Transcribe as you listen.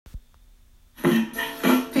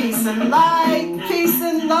Peace and light, peace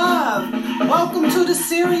and love. Welcome to the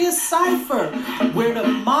Sirius CYPHER, where the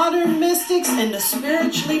modern mystics and the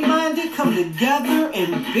spiritually minded come together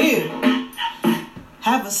and build.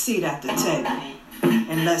 Have a seat at the table,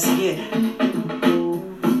 and let's get it.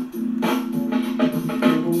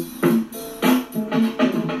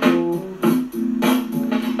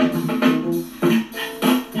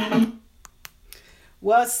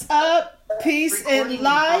 What's up? Peace and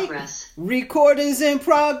light. Recordings in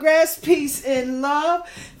progress. Peace and love.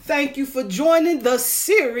 Thank you for joining the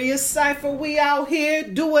Sirius CYPHER. We out here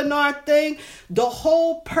doing our thing. The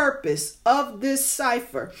whole purpose of this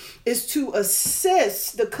cipher is to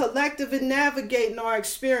assist the collective in navigating our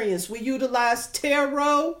experience. We utilize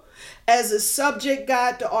tarot as a subject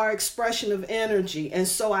guide to our expression of energy. And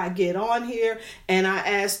so I get on here and I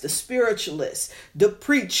ask the spiritualists, the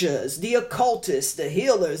preachers, the occultists, the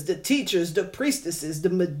healers, the teachers, the priestesses,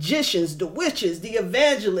 the magicians, the witches, the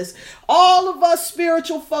evangelists, all of us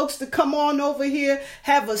spiritual folks to come on over here,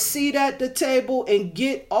 have a seat at the table and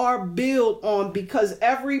get our build on, because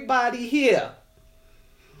everybody here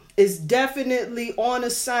is definitely on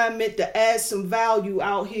assignment to add some value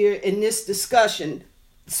out here in this discussion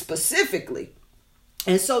specifically.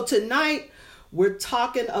 And so tonight we're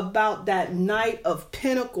talking about that Knight of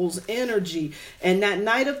Pentacles energy. And that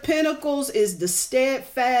Knight of Pentacles is the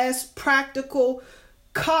steadfast, practical,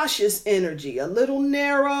 cautious energy. A little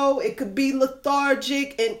narrow, it could be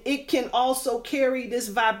lethargic, and it can also carry this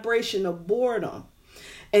vibration of boredom.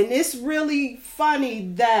 And it's really funny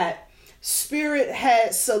that Spirit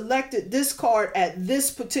had selected this card at this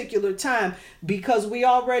particular time, because we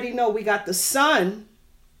already know we got the Sun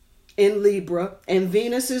in Libra, and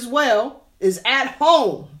Venus as well is at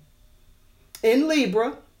home in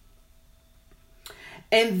Libra.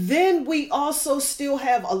 And then we also still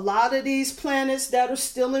have a lot of these planets that are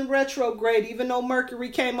still in retrograde, even though Mercury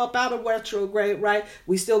came up out of retrograde, right?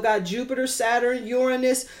 We still got Jupiter, Saturn,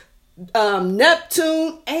 Uranus,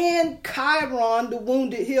 Neptune, and Chiron, the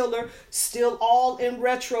wounded healer, still all in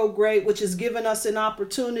retrograde, which has given us an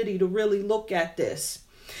opportunity to really look at this.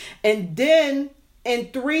 And then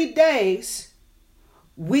in 3 days,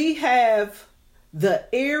 we have the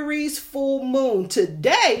Aries full moon.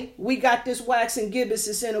 Today, we got this waxing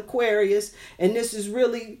gibbous in Aquarius, and this is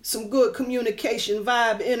really some good communication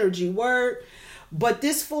vibe energy word. But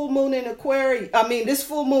this full moon in this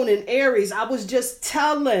full moon in Aries, I was just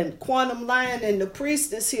telling Quantum Lion and the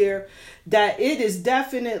Priestess here that it has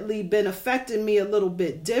definitely been affecting me a little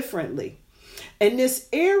bit differently. And this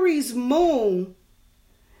Aries moon,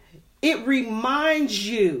 it reminds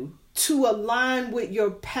you to align with your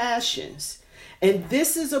passions. And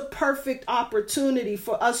this is a perfect opportunity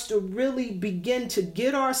for us to really begin to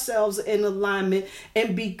get ourselves in alignment.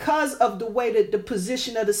 And because of the way that the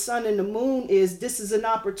position of the sun and the moon is, this is an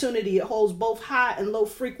opportunity. It holds both high and low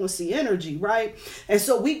frequency energy, right? And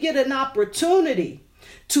so we get an opportunity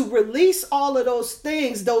to release all of those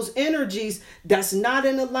things, those energies that's not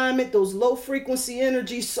in alignment, those low frequency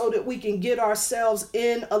energies, so that we can get ourselves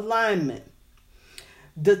in alignment.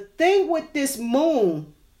 The thing with this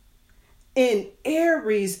moon in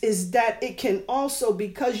Aries is that it can also,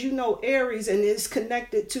 because you know Aries and it's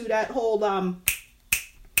connected to that whole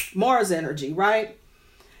Mars energy, right?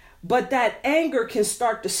 But that anger can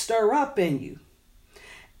start to stir up in you.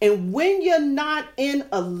 And when you're not in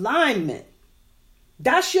alignment,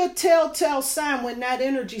 that's your telltale sign when that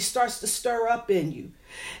energy starts to stir up in you.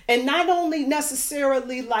 And not only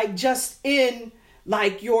necessarily like just in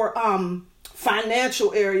like your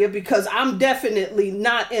financial area, because I'm definitely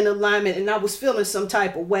not in alignment and I was feeling some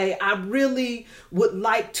type of way. I really would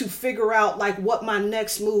like to figure out like what my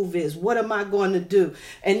next move is. What am I going to do?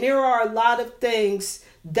 And there are a lot of things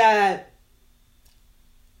that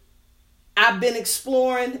I've been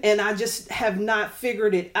exploring and I just have not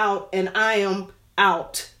figured it out, and I am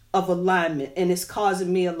out of alignment, and it's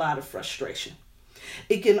causing me a lot of frustration.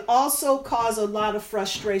 It can also cause a lot of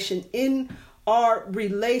frustration in our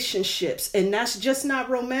relationships, and that's just not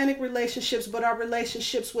romantic relationships, but our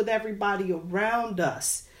relationships with everybody around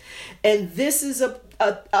us. And this is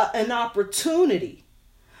an opportunity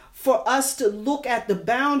for us to look at the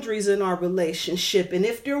boundaries in our relationship, and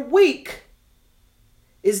if they're weak,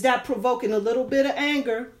 is that provoking a little bit of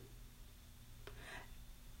anger?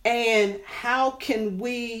 And how can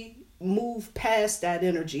we move past that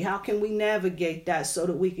energy? How can we navigate that so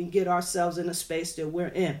that we can get ourselves in a space that we're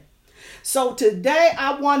in? So today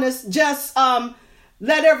I want to just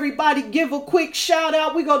let everybody give a quick shout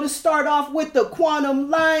out. We're going to start off with the Quantum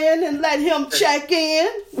Lion and let him check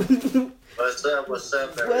in. What's up,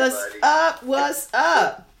 everybody? What's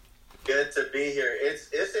up? Good to be here. It's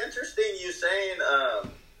interesting you saying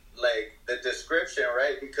the description,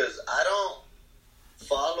 right? Because I don't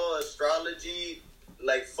follow astrology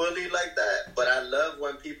like fully like that, but I love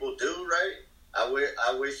when people do, right? I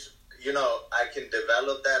wish, you know, I can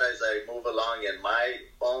develop that as I move along in my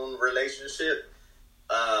own relationship.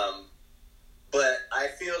 But I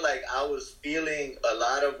feel like I was feeling a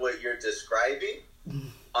lot of what you're describing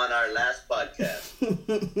on our last podcast.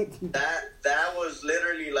 that was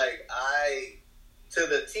literally like, to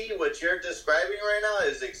the T, what you're describing right now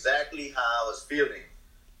is exactly how I was feeling.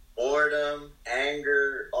 Boredom,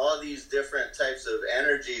 anger, all these different types of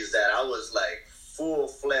energies that I was like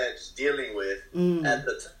full-fledged dealing with at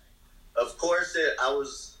the time. Of course, I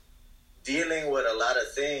was dealing with a lot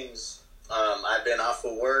of things. I've been off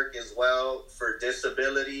of work as well for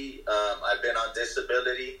disability. I've been on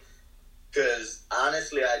disability because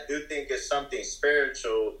honestly, I do think it's something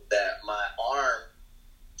spiritual that my arm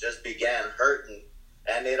just began hurting,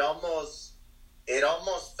 and it almost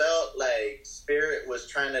felt like spirit was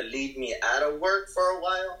trying to lead me out of work for a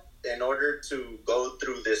while in order to go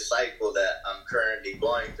through this cycle that I'm currently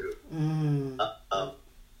going through.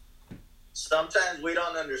 Sometimes we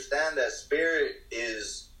don't understand that spirit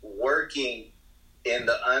is working in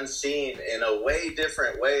the unseen in a way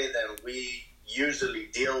different way than we usually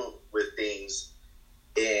deal with things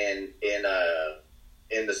in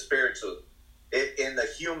the spiritual, in the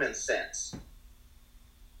human sense.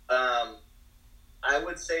 I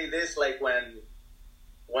would say this, like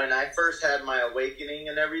when I first had my awakening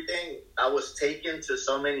and everything, I was taken to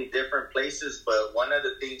so many different places, but one of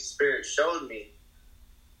the things Spirit showed me,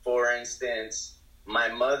 for instance, my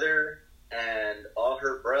mother and all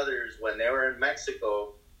her brothers, when they were in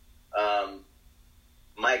Mexico,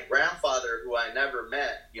 my grandfather, who I never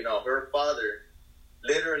met, you know, her father,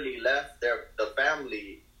 literally left the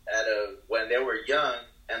family when they were young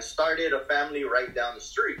and started a family right down the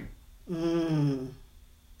street.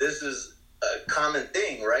 This is a common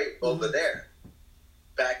thing, right, over there,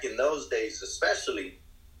 back in those days especially.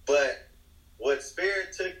 But what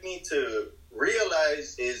Spirit took me to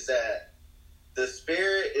realize is that the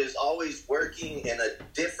Spirit is always working in a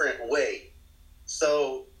different way.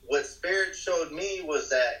 So what Spirit showed me was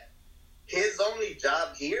that his only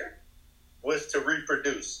job here was to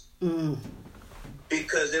reproduce.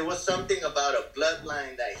 Because it was something about a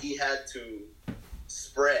bloodline that he had to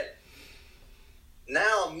spread.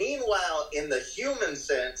 Now, meanwhile, in the human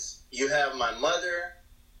sense, you have my mother,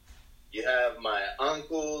 you have my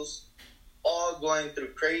uncles, all going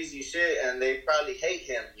through crazy shit, and they probably hate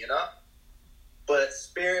him, you know? But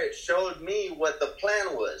Spirit showed me what the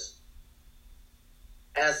plan was.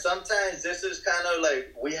 And sometimes this is kind of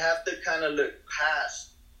like, we have to kind of look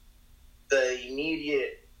past the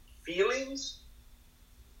immediate feelings,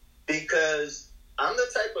 because I'm the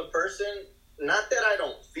type of person, not that I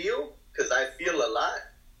don't feel, because I feel a lot,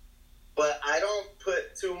 but I don't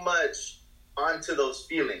put too much onto those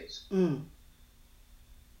feelings.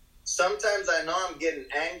 Sometimes I know I'm getting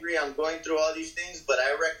angry, I'm going through all these things, but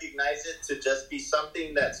I recognize it to just be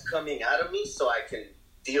something that's coming out of me so I can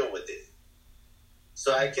deal with it.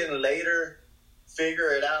 So I can later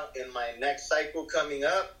figure it out in my next cycle coming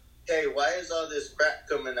up. Hey, why is all this crap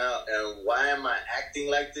coming out, and why am I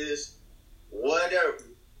acting like this? What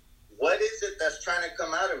is it that's trying to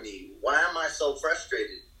come out of me? Why am I so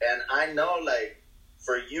frustrated? And I know, like,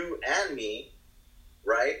 for you and me,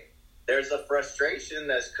 right, there's a frustration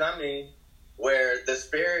that's coming where the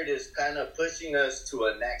Spirit is kind of pushing us to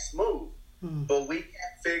a next move, but we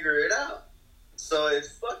can't figure it out. So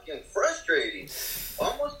it's fucking frustrating,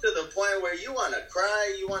 almost to the point where you want to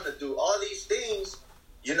cry, you want to do all these things,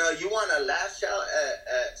 you know, you want to lash out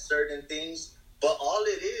at certain things, but all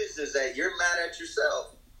it is that you're mad at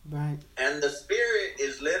yourself. Right. And the Spirit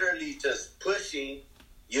is literally just pushing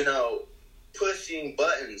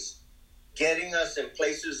buttons, getting us in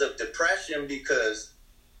places of depression, because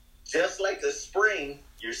just like a spring,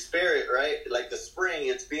 your spirit, right? Like a spring,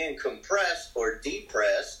 it's being compressed or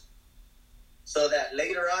depressed so that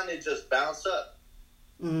later on it just bounce up.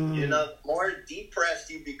 You know, the more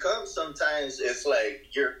depressed you become, sometimes it's like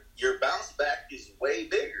your bounce back is way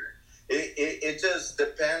bigger. It just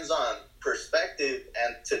depends on perspective.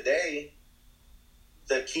 And today,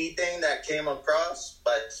 the key thing that came across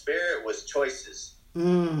by Spirit was choices.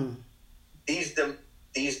 These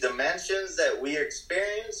dimensions that we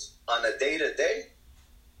experience on a day-to-day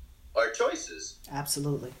are choices.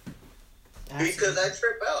 Absolutely. Because I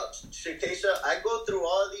trip out, Shakesha. I go through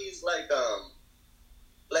all these, like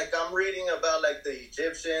I'm reading about, like, the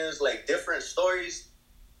Egyptians, like, different stories,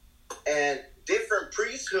 and different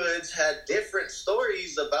priesthoods had different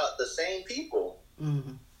stories about the same people.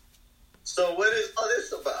 So what is all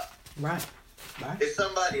this about? Right. Is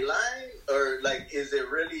somebody lying, or like, is it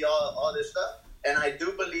really all this stuff? And I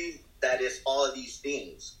do believe that it's all of these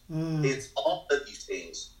things. It's all of these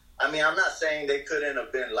things. I mean, I'm not saying they couldn't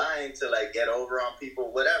have been lying to like get over on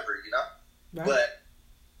people, whatever, you know. Right.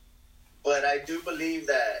 But I do believe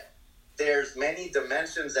that there's many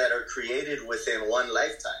dimensions that are created within one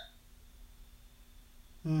lifetime.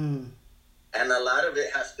 And a lot of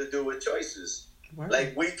it has to do with choices. Right.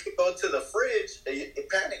 Like, we could go to the fridge.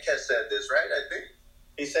 Panic has said this, right? I think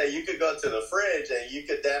he said you could go to the fridge and you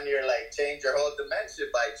could damn near like change your whole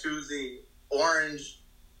dimension by choosing orange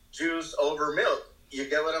juice over milk. You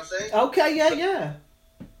get what I'm saying? Okay, yeah.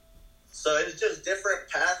 So it's just different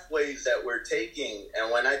pathways that we're taking.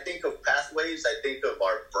 And when I think of pathways, I think of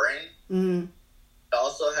our brain. It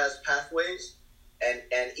also has pathways.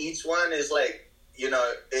 And each one is like, you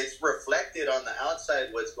know, it's reflected on the outside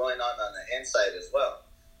what's going on the inside as well.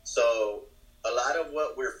 So a lot of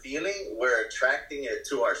what we're feeling, we're attracting it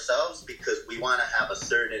to ourselves because we want to have a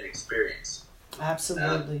certain experience.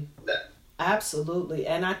 Absolutely. Absolutely.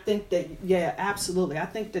 And I think that, yeah, absolutely. I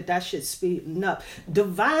think that should speed up.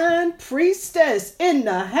 Divine Priestess in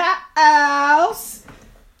the house.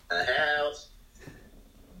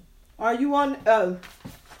 Are you on?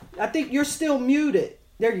 I think you're still muted.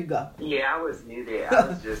 There you go. Yeah, I was muted. I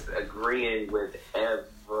was just agreeing with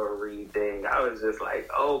everything. I was just like,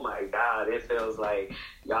 oh my God, it feels like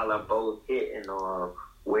y'all are both hitting on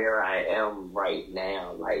where I am right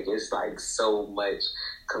now. Like, it's like so much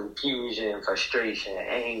confusion, frustration,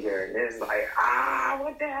 anger, and it's like,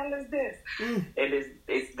 what the hell is this? And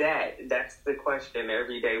it's that's the question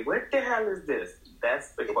every day. What the hell is this?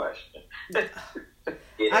 That's the question.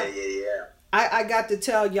 Yeah. I got to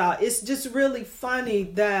tell y'all, it's just really funny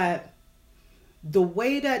that the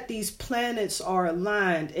way that these planets are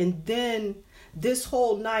aligned, and then this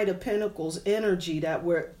whole Knight of Pentacles energy that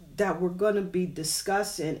we're going to be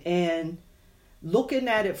discussing and looking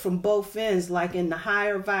at it from both ends, like in the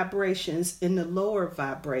higher vibrations, in the lower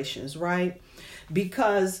vibrations, right?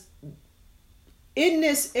 Because in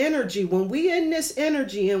this energy, when we in this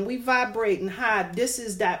energy and we vibrating high, this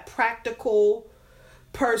is that practical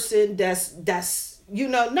person that's you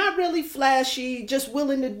know, not really flashy, just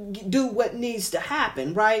willing to do what needs to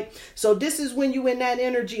happen, right? So this is when you in that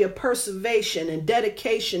energy of perseveration and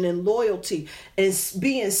dedication and loyalty and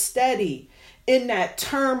being steady in that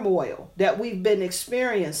turmoil that we've been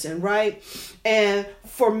experiencing, right? And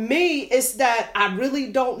for me, it's that I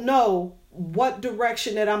really don't know what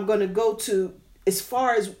direction that I'm going to go to as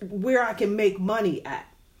far as where I can make money at.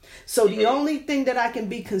 So the only thing that I can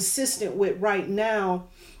be consistent with right now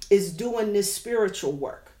is doing this spiritual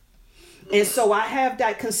work. And so I have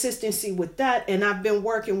that consistency with that, and I've been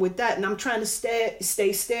working with that, and I'm trying to stay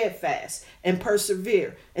steadfast and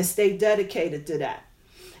persevere and stay dedicated to that.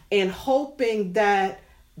 And hoping that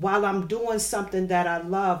while I'm doing something that I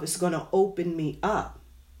love, it's going to open me up.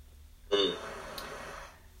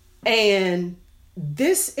 And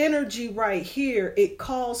this energy right here, it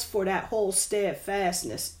calls for that whole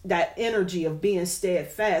steadfastness, that energy of being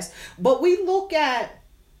steadfast. But we look at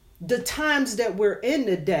the times that we're in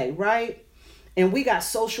today, right? And we got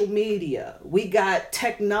social media, we got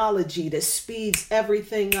technology that speeds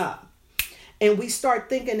everything up. And we start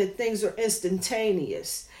thinking that things are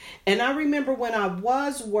instantaneous. And I remember when I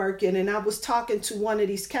was working and I was talking to one of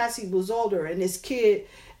these cats, he was older, and this kid,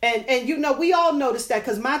 and you know, we all noticed that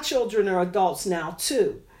because my children are adults now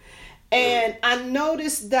too. And I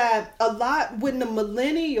noticed that a lot when the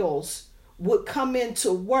millennials would come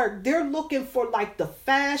into work, they're looking for like the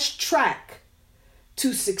fast track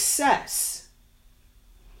to success.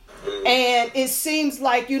 And it seems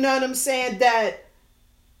like, you know what I'm saying, that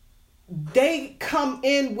they come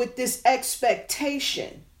in with this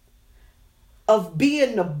expectation of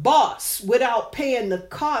being the boss without paying the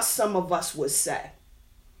cost, some of us would say.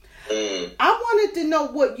 I wanted to know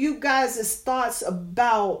what you guys' thoughts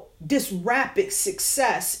about this rapid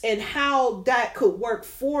success and how that could work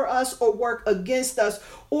for us or work against us.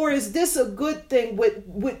 Or is this a good thing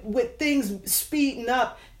with things speeding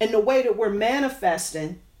up and the way that we're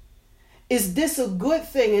manifesting? Is this a good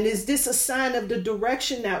thing? And is this a sign of the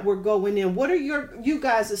direction that we're going in? What are you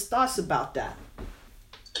guys' thoughts about that?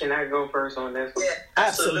 Can I go first on this one? Yeah,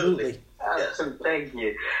 absolutely. Thank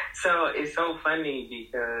you. So it's so funny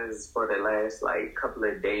because for the last like couple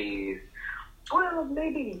of days, well,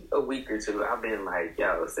 maybe a week or two, I've been like,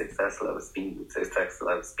 yo, success loves speed.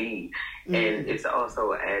 And it's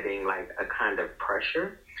also adding like a kind of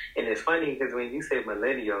pressure. And it's funny because when you say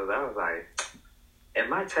millennials, I was like,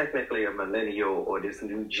 am I technically a millennial or this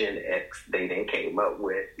new Gen X they came up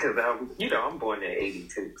with? Because I'm born in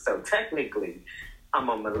 82. So technically, I'm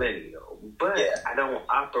a millennial, but I don't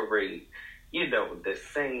operate, the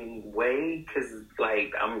same way. Cause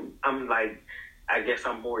like, I'm like, I guess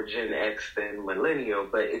I'm more Gen X than millennial,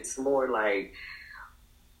 but it's more like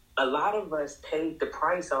a lot of us paid the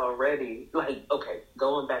price already. Like, okay,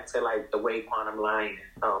 going back to like the way Quantum Line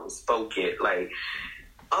spoke it, like,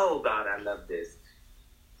 oh God, I love this.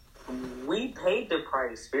 We paid the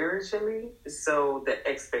price spiritually, so the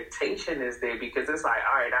expectation is there because it's like,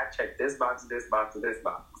 all right, I checked this box, this box, this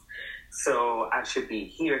box. So I should be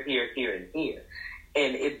here, here, here, and here.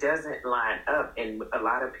 And it doesn't line up. And a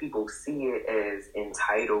lot of people see it as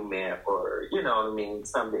entitlement or, you know what I mean?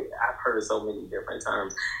 Something I've heard so many different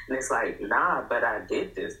terms. And it's like, nah, but I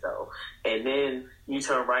did this though. And then you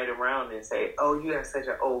turn right around and say, oh, you have such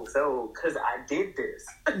an old soul because I did this.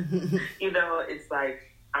 It's like,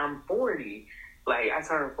 I'm 40. Like, I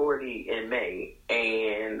turned 40 in May.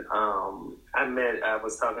 And I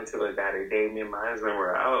was talking to a guy today, me and my husband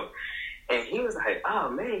were out. And he was like, oh,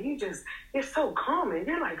 man, you're so calm and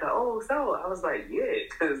you're like an old soul. I was like, yeah,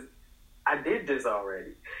 because I did this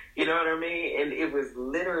already. You know what I mean? And it was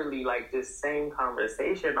literally like this same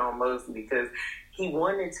conversation almost because he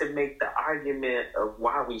wanted to make the argument of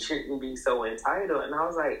why we shouldn't be so entitled. And I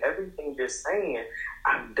was like, everything you're saying,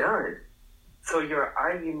 I've done. So your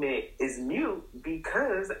argument is mute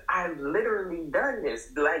because I literally done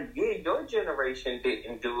this. Like, yeah, your generation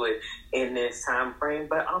didn't do it in this time frame,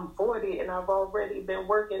 but I'm 40 and I've already been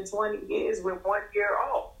working 20 years with 1 year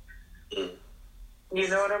off. You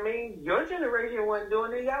know what I mean? Your generation wasn't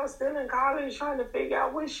doing it. Y'all was still in college trying to figure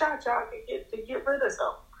out what shot y'all could get to get rid of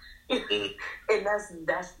something. And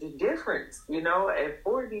that's the difference, at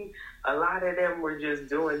 40, a lot of them were just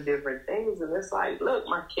doing different things. And it's like, look,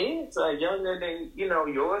 my kids are younger than,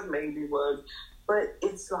 yours maybe was, but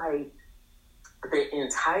it's like the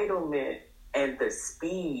entitlement and the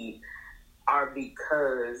speed are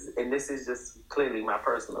because, and this is just clearly my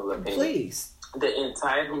personal opinion. Please. The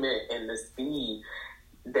entitlement and the speed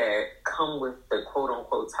that come with the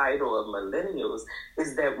quote-unquote title of millennials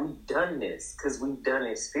is that we've done this because we've done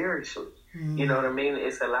it spiritually. You know what I mean?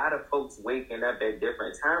 It's a lot of folks waking up at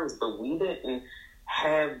different times, but we didn't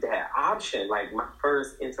have that option. Like, my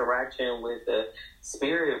first interaction with the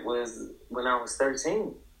spirit was when I was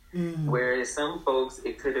 13. Whereas some folks,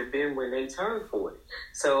 it could have been when they turned 40.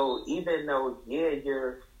 So even though,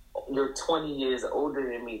 you're 20 years older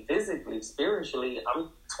than me physically, spiritually,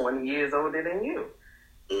 I'm 20 years older than you.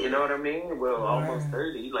 You know what I mean? Well, almost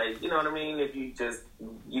 30. Like, you know what I mean? If you just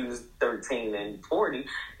use 13 and 40,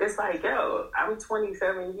 it's like, yo, I'm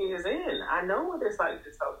 27 years in. I know what it's like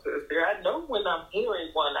to talk to a spirit. I know when I'm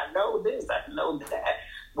hearing one. I know this. I know that.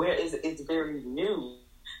 Whereas it's very new.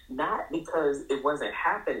 Not because it wasn't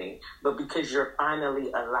happening, but because you're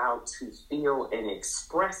finally allowed to feel and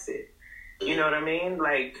express it. You know what I mean?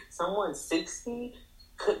 Like, someone 60,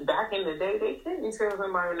 back in the day, they couldn't tell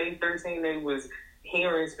somebody when they 13 they was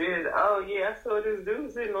hearing spirits. Oh, yeah, I saw this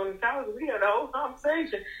dude sitting on the couch. We had a whole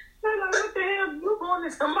conversation. They're like, what the hell? You going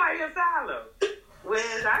to somebody's asylum?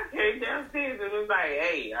 Whereas I came downstairs and was like,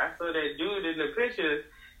 hey, I saw that dude in the picture,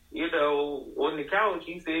 on the couch.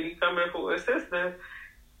 He said he coming for his sister.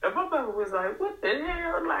 And my mother was like, what the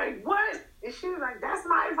hell? Like, what? And she was like, that's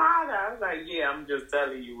my father. I was like, yeah, I'm just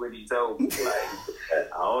telling you what he told me. Like,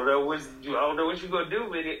 I don't know what you gonna do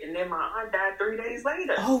with it. And then my aunt died 3 days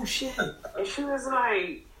later. Oh, shit. And she was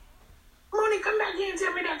like, Mooney, come back here and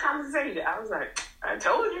tell me that conversation. I was like, I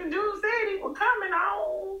told you, dude said he was coming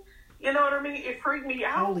on. You know what I mean? It freaked me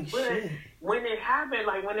out. Holy shit. When it happened,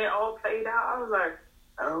 like when it all played out, I was like,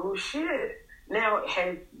 oh, shit. Now,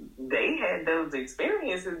 had they had those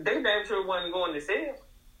experiences, they damn sure wasn't going to sell.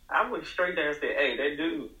 I went straight down and said, hey, that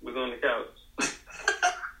dude was on the couch.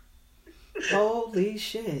 Holy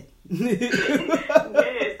shit. Yeah,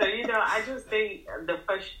 so, I just think the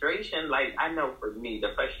frustration, like, I know for me,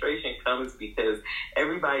 the frustration comes because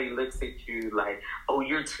everybody looks at you like, oh,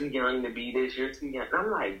 you're too young to be this, you're too young. And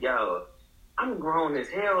I'm like, yo, I'm grown as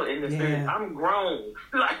hell in the spirit. I'm grown.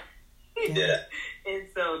 Like, yeah. And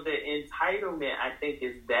so the entitlement, I think,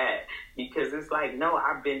 is that because it's like, no,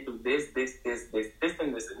 I've been through this, and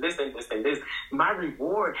this. My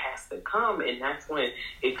reward has to come, and that's when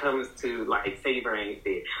it comes to like favor ain't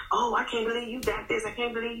fair. Oh, I can't believe you got this. I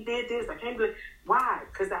can't believe you did this. I can't believe why?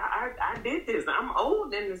 Because I did this. I'm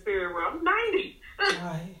old in the spirit world. I'm 90.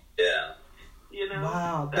 Right. Yeah.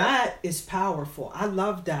 Wow, that is powerful. I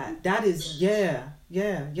love that. That is yeah.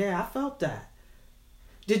 I felt that.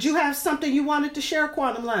 Did you have something you wanted to share,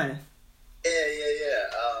 Quantum Line? Yeah.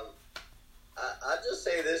 I just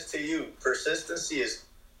say this to you: persistency is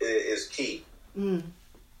key. And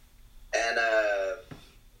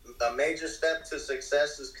a major step to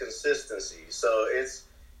success is consistency. So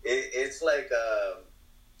it's like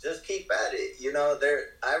just keep at it. You know,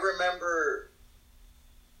 I remember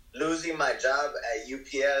losing my job at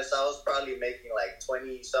UPS. I was probably making like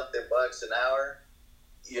 20 something bucks an hour.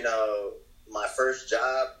 You know, my first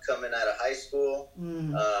job coming out of high school.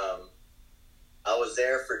 I was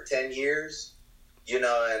there for 10 years, you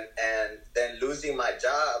know, and then losing my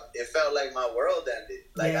job, it felt like my world ended.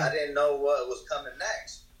 Like, I didn't know what was coming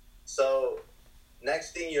next. So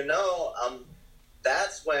next thing you know,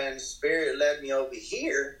 that's when Spirit led me over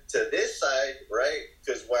here to this side, right?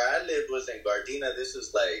 Because where I lived was in Gardena. This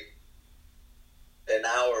is like an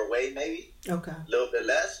hour away, maybe. Okay. A little bit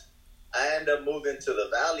less. I ended up moving to the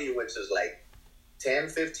valley, which is like 10,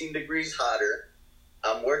 15 degrees hotter.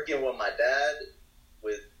 I'm working with my dad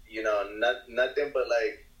with, you know, nothing but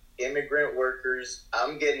like immigrant workers.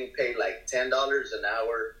 I'm getting paid like $10 an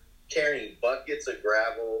hour, carrying buckets of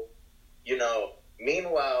gravel, you know.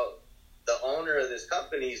 Meanwhile, the owner of this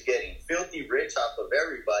company is getting filthy rich off of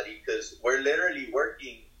everybody because we're literally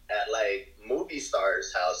working at like movie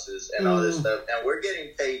stars' houses and all this stuff, and we're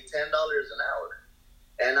getting paid $10 an hour.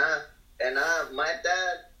 And my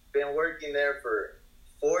dad been working there for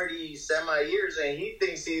 40 semi years, and he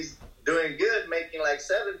thinks he's doing good, making like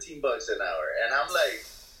 17 bucks an hour. And I'm like,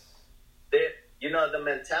 you know, the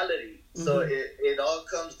mentality. So it all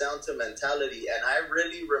comes down to mentality. And I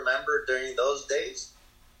really remember during those days,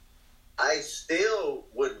 I still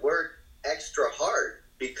would work extra hard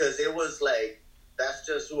because it was like, that's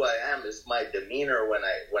just who I am. It's my demeanor when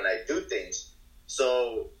I do things.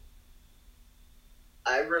 So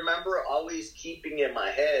I remember always keeping in my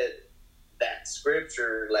head that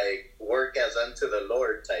scripture, like, work as unto the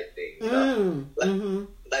Lord type thing, you know?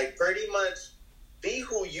 Like pretty much be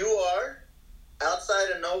who you are outside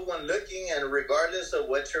of no one looking, and regardless of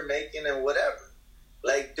what you're making and whatever.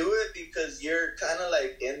 Like, do it because you're kind of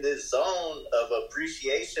like in this zone of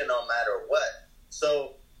appreciation no matter what.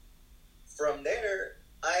 So from there,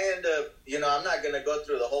 I end up, you know, I'm not going to go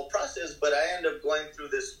through the whole process, but I end up going through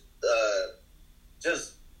this,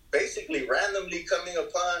 just basically randomly coming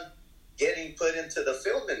upon getting put into the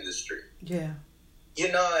film industry. Yeah.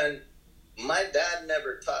 You know, and my dad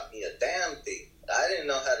never taught me a damn thing. I didn't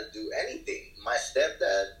know how to do anything. My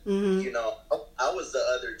stepdad, you know, I was the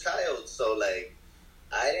other child, so like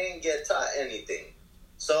I didn't get taught anything.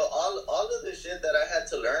 So all of the shit that I had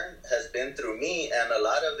to learn has been through me, and a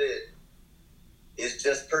lot of it is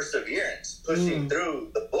just perseverance, pushing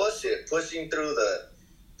through the bullshit, pushing through the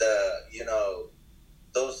you know,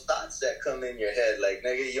 those thoughts that come in your head, like,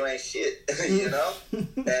 nigga, you ain't shit, you know?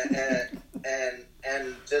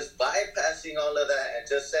 and just bypassing all of that and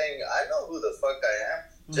just saying, I know who the fuck I am.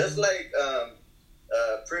 Just like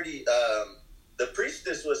the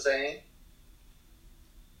priestess was saying,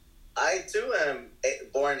 I too am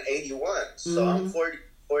born 81, so I'm 41,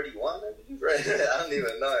 I believe, right? I don't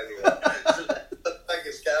even know anymore. The fuck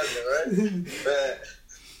is counting, right?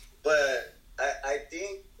 But I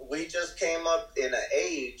think we just came up in an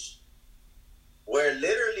age where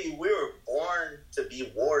literally we were born to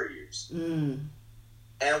be warriors.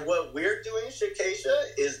 And what we're doing,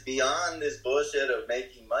 Shakesha, is beyond this bullshit of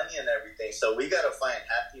making money and everything. So we got to find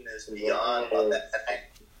happiness beyond all that.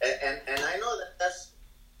 And I know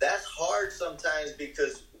that's hard sometimes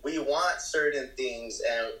because we want certain things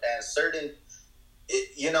and certain...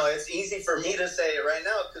 you know, it's easy for me to say it right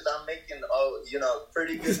now because I'm making, you know,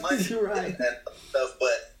 pretty good money right. and stuff.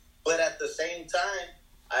 But at the same time,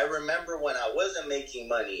 I remember when I wasn't making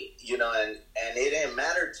money, you know, and it didn't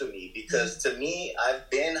matter to me because to me, I've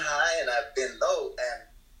been high and I've been low,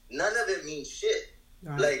 and none of it means shit.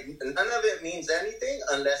 Right. Like, none of it means anything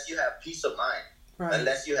unless you have peace of mind, right.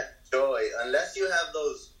 Unless you have joy, unless you have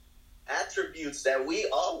those attributes that we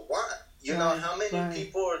all want. You know, how many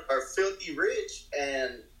people are filthy rich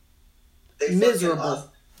and they miserable off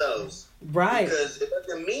themselves, right? Because it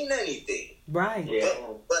doesn't mean anything, right? Yeah.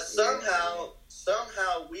 But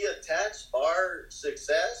somehow we attach our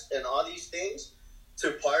success and all these things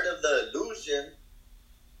to part of the illusion,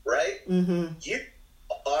 right? You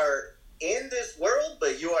are in this world,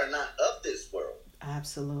 but you are not of this world.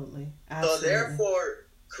 Absolutely. So therefore,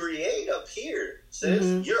 create up here,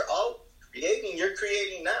 sis. You're all creating. You're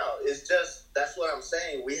creating now. It's just, that's what I'm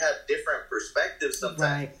saying. We have different perspectives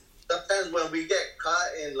sometimes. Right. Sometimes when we get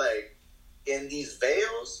caught in these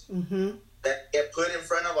veils that get put in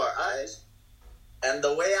front of our eyes, and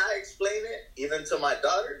the way I explain it, even to my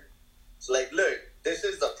daughter, it's like, look, this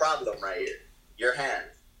is the problem right here. Your hand.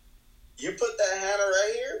 You put that hand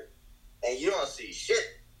right here, and you don't see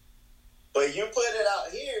shit. But you put it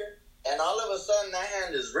out here, and all of a sudden that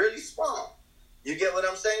hand is really small. You get what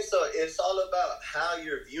I'm saying? So it's all about how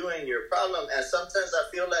you're viewing your problem. And sometimes I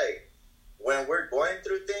feel like when we're going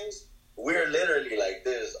through things, we're literally like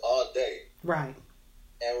this all day. Right.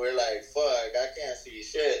 And we're like, fuck, I can't see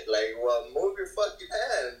shit. Like, well, move your fucking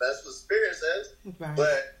hand. That's what Spirit says. Right.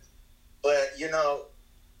 But you know,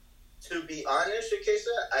 to be honest,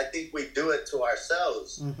 Shakesha, I think we do it to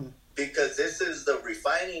ourselves. Mm-hmm. Because this is the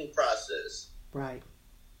refining process. Right.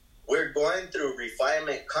 We're going through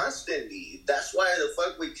refinement constantly. That's why the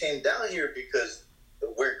fuck we came down here, because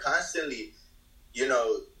we're constantly, you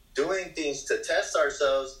know, doing things to test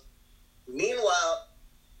ourselves. Meanwhile,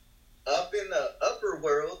 up in the upper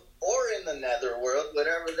world or in the nether world,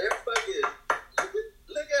 whatever their fuck is,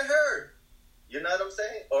 look at her. You know what I'm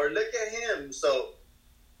saying? Or look at him. So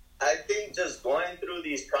I think just going through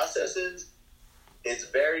these processes, it's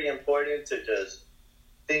very important to just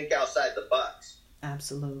think outside the box.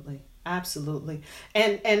 Absolutely. Absolutely.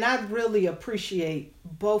 And I really appreciate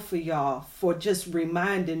both of y'all for just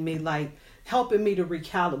reminding me, like helping me to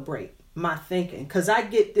recalibrate my thinking. Because I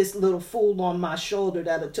get this little fool on my shoulder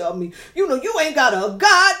that'll tell me, you know, you ain't got a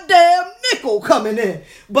goddamn nickel coming in,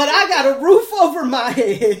 but I got a roof over my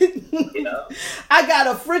head. Yeah. I got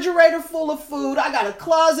a refrigerator full of food. I got a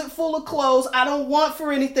closet full of clothes. I don't want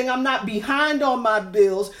for anything. I'm not behind on my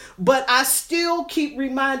bills, but I still keep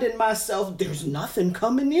reminding myself there's nothing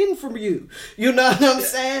coming in from you. You know what I'm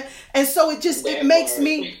saying? And so it makes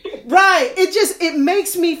me, right. It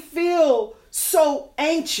makes me feel so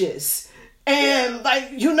anxious and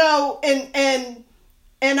like, you know, and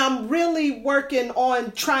I'm really working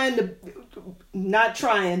on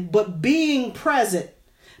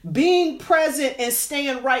being present and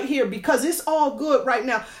staying right here, because it's all good right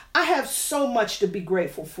now. I have so much to be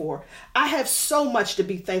grateful for. I have so much to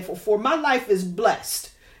be thankful for. My life is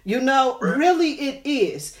blessed, you know, really it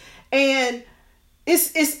is. And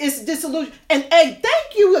it's disillusion. And hey,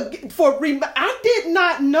 thank you for I did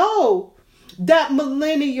not know that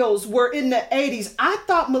millennials were in the 80s. I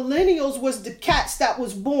thought millennials was the cats that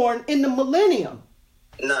was born in the millennium.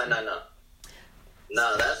 No,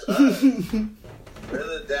 that's us. We're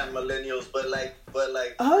the damn millennials, but like.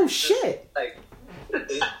 Oh shit! Like,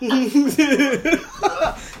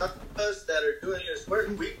 us that are doing this work,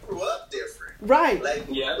 we grew up different, right? Like,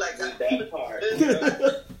 yeah, like that part.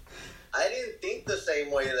 I didn't think the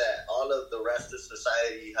same way that all of the rest of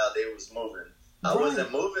society, how they was moving. I Right.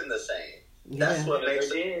 wasn't moving the same. Yeah. That's what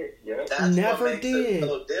makes it. That's Never what makes did. it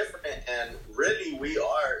so different. And really, we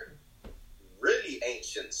are really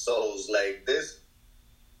ancient souls. Like this.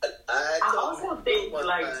 I also think,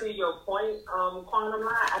 like, to your point, Quantum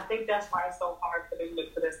Line, I think that's why it's so hard for them to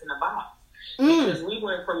put us in a box. Because we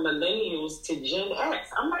went from millennials to Gen X.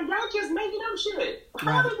 I'm like, y'all just making up shit.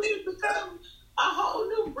 How did we become a whole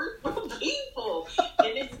new group of people?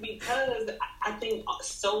 And it's because I think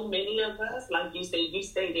so many of us, like you said, you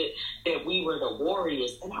stated that we were the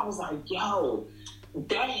warriors. And I was like, yo,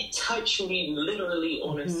 that touched me literally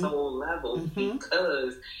on a soul level,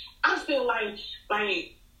 because I feel like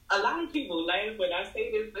a lot of people laugh when I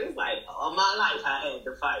say this, but it's like, all my life I had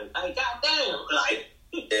to fight. Like, goddamn, like,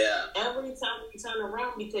 yeah. Every time you turn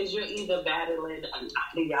around, because you're either battling an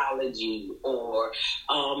ideology or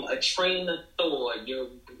a train of thought, you're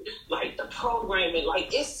like the programming,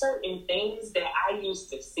 like it's certain things that I used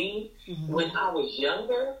to see when I was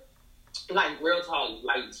younger. Like, real talk,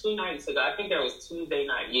 like 2 nights ago, I think that was Tuesday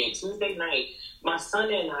night. Yeah, Tuesday night, my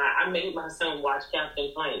son and I made my son watch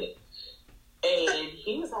Captain Planet. And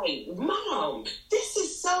he was like, Mom, this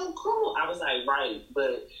is so cool. I was like, right,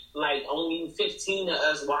 but like only 15 of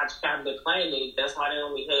us watched Captain Planet. That's why they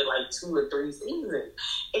only had like 2 or 3 seasons.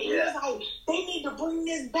 And he was like, they need to bring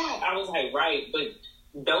this back. I was like, right, but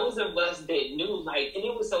those of us that knew, like, and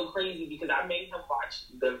it was so crazy because I made him watch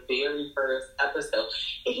the very first episode.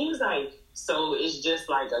 And he was like, so it's just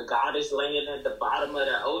like a goddess laying at the bottom of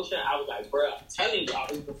the ocean? I was like, bro, I'm telling you, I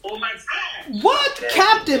was before my time. What?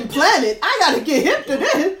 Captain Planet? I gotta get hip to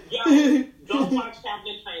this. Yo, go watch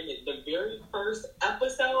Captain Planet. The very first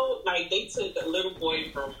episode, like, they took a little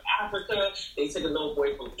boy from Africa, they took a little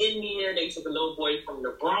boy from India, they took a little boy from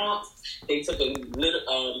the Bronx, they took a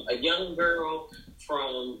young girl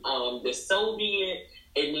from the Soviet,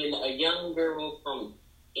 and then a young girl from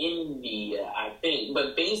India, I think.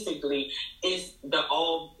 But basically, it's the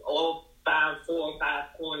all 4 or 5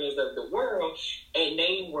 corners of the world, and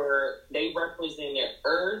they represented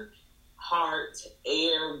earth, heart,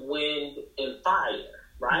 air, wind, and fire,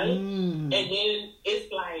 right? And then it's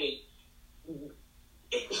like,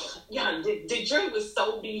 the drink was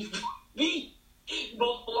so deep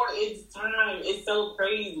before its time. It's so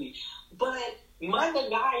crazy. But Mother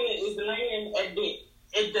Gaia is laying at the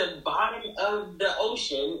at the bottom of the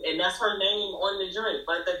ocean, and that's her name on the drink,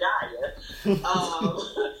 like the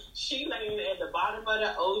Gaia. She laying at the bottom of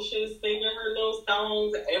the ocean, singing her little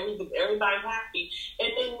songs. Everybody happy,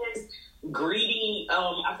 and then this greedy,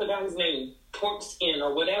 I forgot his name, Porkskin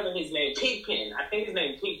or whatever his name, Pigpen. I think his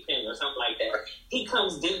name Pigpen or something like that. He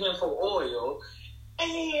comes digging for oil,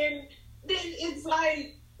 and then it's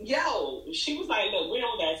like, yo, she was like, look, we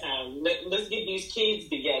don't got time. Let's get these kids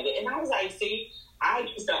together. And I was like, see, I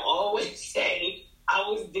used to always say I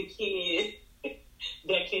was the kid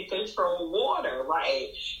that can control water,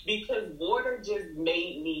 right? Because water just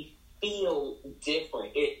made me feel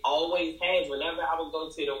different. It always has. Whenever I would go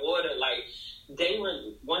to the water, like,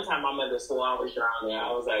 one time my mother swore I was drowning.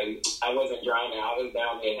 I was like, I wasn't drowning. I was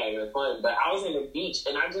down there having fun. But I was in the beach,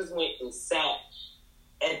 and I just went and sat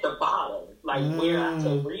at the bottom, like where I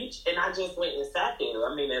could reach, and I just went and sat there.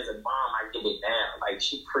 I mean, as a mom, I get it down. Like,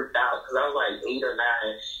 she freaked out because I was like 8 or 9,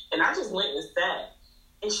 and I just went and sat.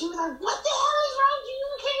 And she was like, what the hell is wrong with you?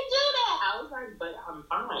 You can't do that. I was like, but I'm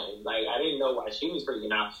fine. Like, I didn't know why she was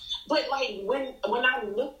freaking out. But, like, when I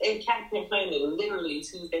looked at Captain Planet literally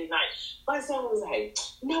Tuesday night, my son was like,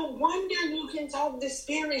 no wonder you can talk to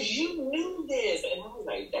spirits. You knew this. And I was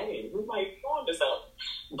like, dang, we might be on to something.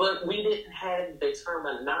 But we didn't have the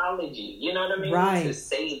terminology, you know what I mean? Right. To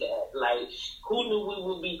say that. Like, who knew we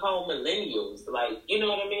would be called millennials? Like, you know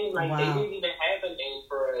what I mean? Like, They didn't even have a name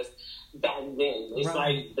for us back then. It's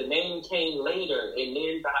like the name came later, and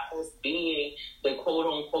then by us being the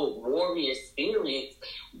quote-unquote warrior spirits,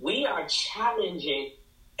 we are challenging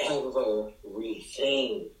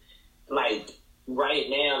everything. Like, right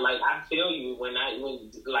now, like, I feel you when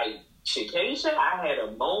like, Shikesha, I had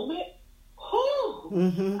a moment.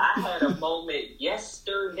 I had a moment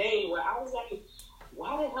yesterday where I was like,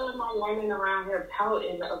 why the hell am I running around here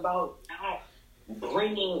pouting about not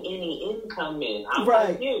bringing any income in? I'm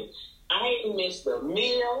like, dude, I ain't missed a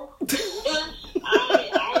meal.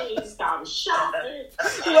 I ain't stopped shopping.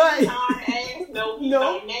 Every time I ask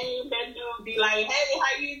my name, that dude be like, hey,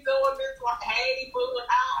 how you doing this one? Hey, boo,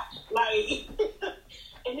 hi. Like,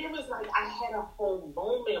 and it was like, I had a whole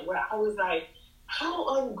moment where I was like,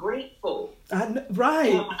 how ungrateful am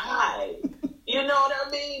I? You know what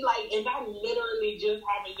I mean? Like, and that literally just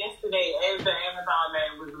happened yesterday as the Amazon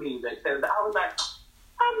man was leaving. Because I was like,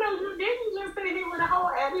 I know you didn't just sit here with a whole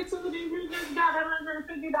attitude and you just got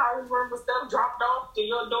 $150 worth of stuff dropped off to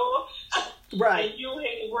your door. Right. And you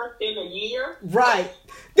ain't worked in a year. Right.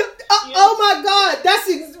 Oh my God. That's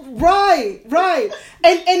right.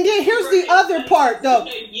 And then here's the other part though.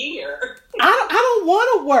 A year. I don't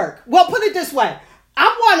want to work. Well, put it this way. I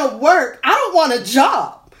want to work. I don't want a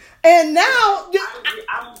job. And now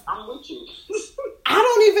I'm with you. I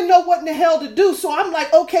don't even know what in the hell to do. So I'm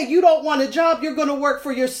like, okay, you don't want a job. You're going to work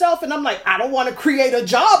for yourself. And I'm like, I don't want to create a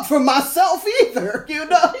job for myself either, you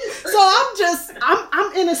know? So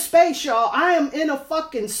I'm in a space, y'all. I am in a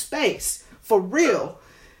fucking space for real.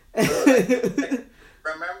 Remember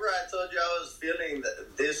I told you I was feeling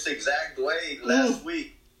this exact way last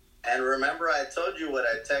week. And remember I told you what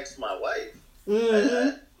I texted my wife.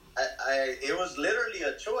 It was literally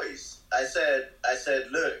a choice. I said,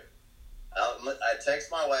 look, I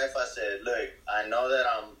text my wife. I said, look, I know that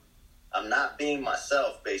I'm not being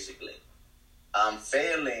myself. Basically, I'm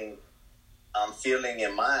failing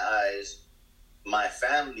in my eyes, my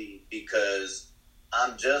family, because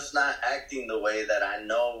I'm just not acting the way that I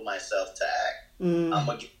know myself to act. I'm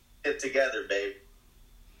gonna get it together, babe.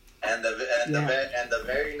 And the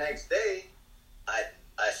very next day,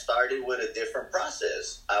 I started with a different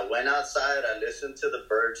process. I went outside. I listened to the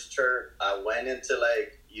birds chirp. I went into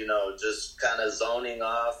just kind of zoning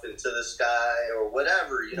off into the sky or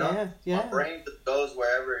whatever, My brain goes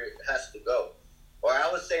wherever it has to go. Or I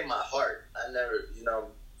would say my heart. I never,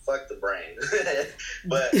 fuck the brain.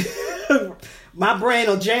 But my brain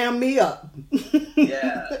will jam me up.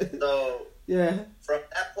 Yeah. So yeah. From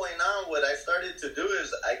that point on, what I started to do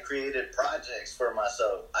is I created projects for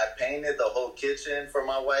myself. I painted the whole kitchen for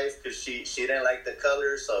my wife because she didn't like the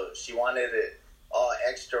color, so she wanted it all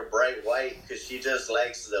extra bright white because she just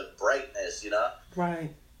likes the brightness,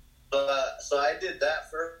 Right. So I did that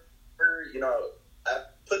for her. I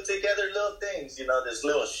put together little things, this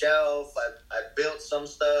little shelf. I built some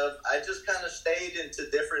stuff. I just kind of stayed into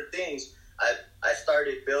different things. I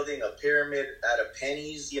started building a pyramid out of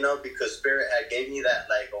pennies, because Spirit had gave me that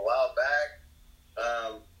like a while back.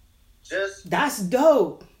 That's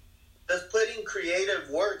dope. Just putting creative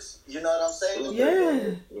works, you know what I'm saying?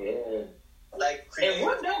 Yeah. Like and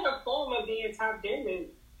what better form of being tapped in is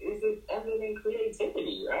it other than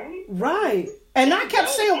creativity, right? Right. And I kept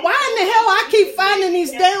saying, why in the hell I keep finding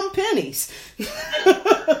these damn pennies?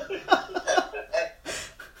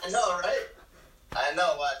 I know, right? I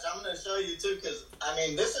know. Watch, I'm going to show you too, because, I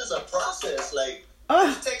mean, this is a process. Like,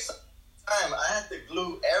 it takes some time. I have to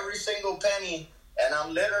glue every single penny, and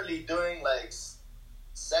I'm literally doing like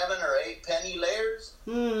 7 or 8 penny layers.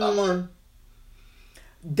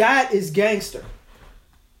 That is gangster.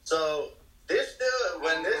 So this still,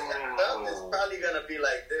 when this ends up, it's probably gonna be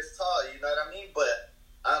like this tall. You know what I mean? But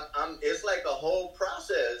I'm it's like a whole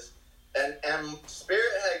process. And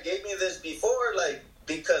Spirit had gave me this before, like,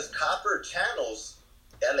 because copper channels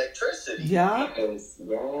electricity. Yeah. Yes.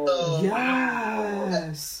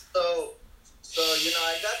 So you know,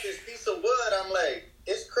 I got this piece of wood. I'm like,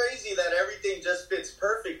 it's crazy that everything just fits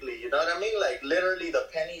perfectly. You know what I mean? Like, literally, the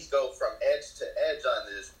pennies go from edge to edge on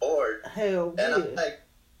this board. Hell yeah. And I'm like,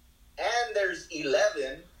 and there's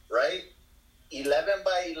 11, right? 11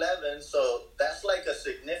 by 11. So that's like a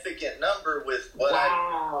significant number with what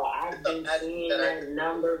I've been seeing that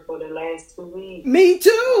number for the last 2 weeks. Me too.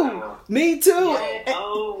 Wow. Me too. Yeah.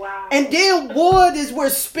 Oh, wow. And then wood is where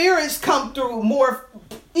spirits come through more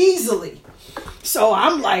easily. So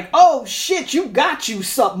I'm like, oh shit, you got you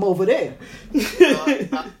something over there. I'll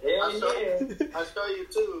show you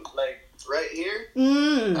too, like right here.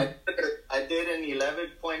 I did an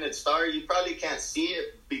 11-pointed star. You probably can't see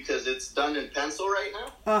it because it's done in pencil right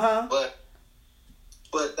now.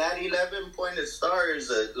 But that 11-pointed star is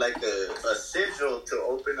a sigil to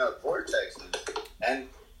open up vortexes, and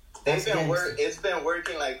it's been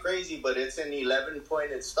working like crazy. But it's an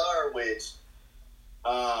 11-pointed star, which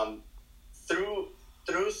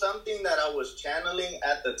through something that I was channeling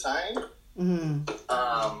at the time,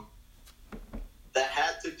 that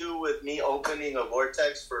had to do with me opening a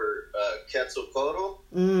vortex for Quetzalcoatl.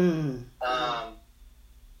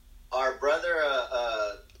 Our brother,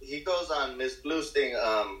 he goes on Miss Blue's thing.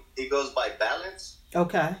 He goes by Balance.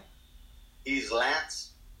 Okay. He's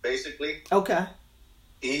Lance, basically. Okay.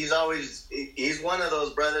 He's one of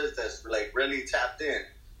those brothers that's like really tapped in.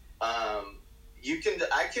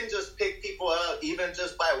 I can just pick people up even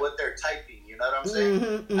just by what they're typing. You know what I'm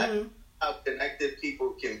saying? How connected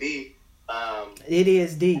people can be. It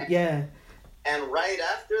is deep, yeah. And right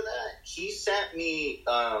after that, he sent me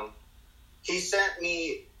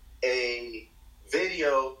a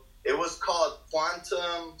video. It was called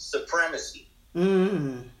Quantum Supremacy.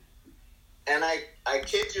 And I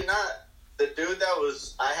kid you not, the dude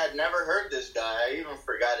I had never heard this guy. I even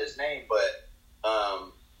forgot his name, but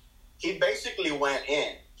he basically went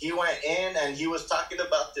in. He went in and he was talking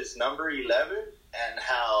about this number 11 and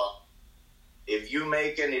how if you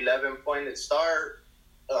make an 11-pointed star,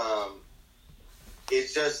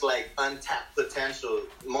 it's just like untapped potential.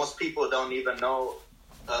 Most people don't even know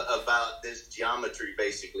about this geometry,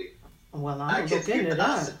 basically. Well, I'm going to look into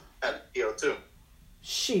that. Too.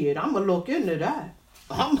 Shit, I'm going to look into that.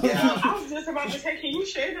 I was just about to say, can you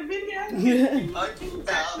share the video?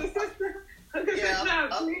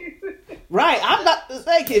 Right, I'm about to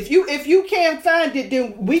say, if you can't find it,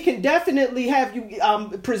 then we can definitely have you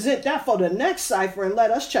present that for the next cipher and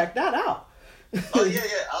let us check that out. Oh yeah,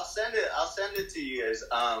 I'll send it to you guys.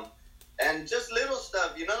 And just little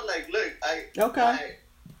stuff, you know, like look,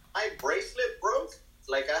 my bracelet broke.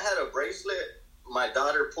 Like I had a bracelet, my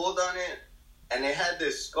daughter pulled on it, and it had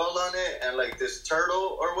this skull on it and like this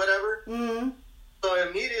turtle or whatever. So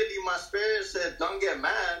immediately my spirit said, "Don't get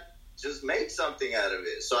mad. Just make something out of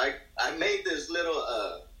it." So I made this little,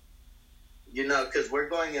 you know, because we're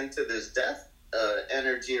going into this death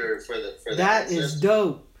energy for the that is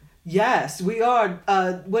dope. Yes, we are.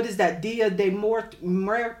 What is that? Dia de Muerto.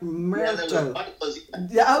 Yeah,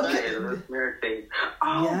 okay.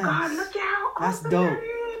 Oh yes. God, look out! That's dope.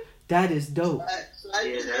 That is dope. That's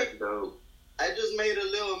dope. I just made a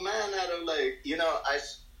little man out of like, you know, I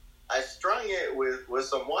strung it with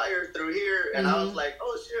some wire through here, and I was like,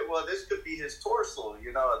 oh shit, well this could be his torso,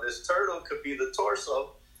 you know, this turtle could be the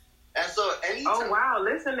torso. And so anytime... Oh wow,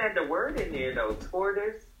 listen at the word in there though,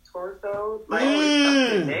 torso, like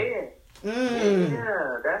something there.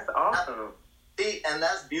 Yeah, that's awesome. See, and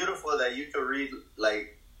that's beautiful that you could read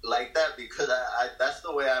like that, because I that's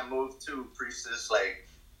the way I move too, Priestess. Like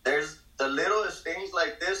there's the littlest things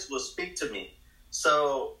like this will speak to me.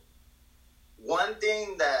 So one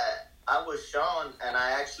thing that I was shown, and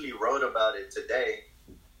I actually wrote about it today,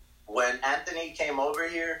 when Anthony came over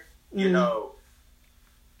here, you know,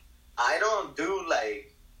 I don't do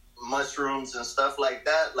like mushrooms and stuff like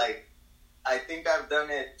that. Like, I think I've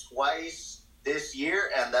done it twice this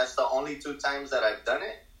year, and that's the only 2 times that I've done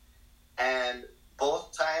it. And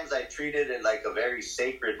both times I treated it like a very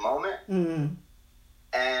sacred moment.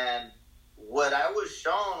 And what I was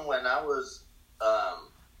shown when I was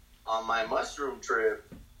on my mushroom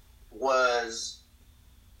trip was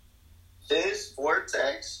this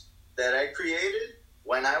vortex that I created.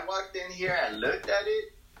 When I walked in here and looked at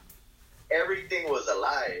it, everything was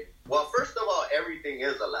alive. Well, first of all, everything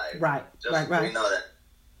is alive. Right, Just right. we know that.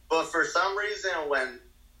 But for some reason,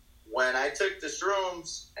 when I took the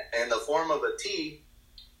shrooms in the form of a tea,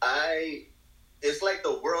 it's like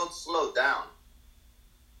the world slowed down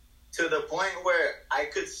to the point where I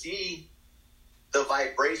could see the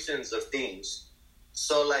vibrations of things.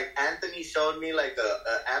 So, like, Anthony showed me, like,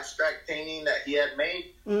 a abstract painting that he had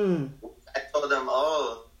made. I told him,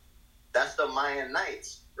 oh, that's the Mayan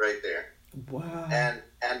Nights right there. Wow.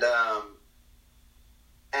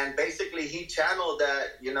 And basically he channeled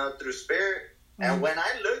that, you know, through spirit. And when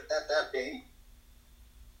I looked at that thing,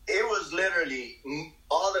 it was literally,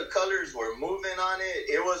 all the colors were moving on it.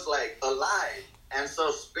 It was, like, alive. And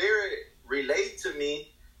so spirit relayed to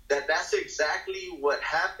me that that's exactly what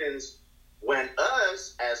happens when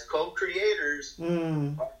us, as co-creators,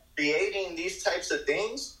 are creating these types of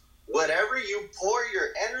things. Whatever you pour your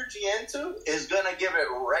energy into is going to give it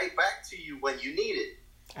right back to you when you need it.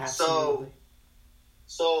 Absolutely.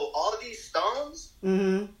 So all these stones,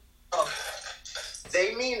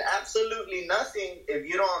 they mean absolutely nothing if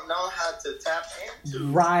you don't know how to tap into.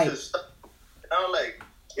 Right. You know, like,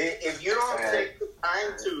 if you don't take the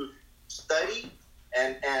time to study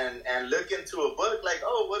and look into a book, like,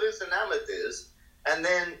 oh, what is an amethyst? And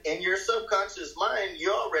then in your subconscious mind, you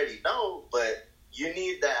already know, but you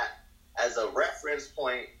need that as a reference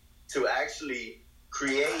point to actually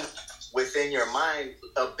create within your mind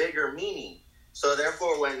a bigger meaning. So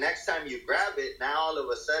therefore, when next time you grab it, now all of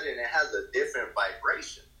a sudden it has a different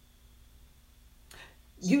vibration.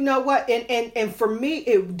 You know what? And for me,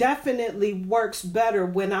 it definitely works better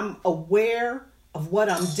when I'm aware of what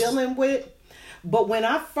I'm dealing with. But when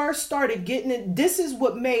I first started getting it, this is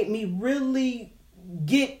what made me really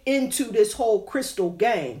get into this whole crystal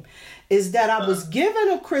game, is that I was given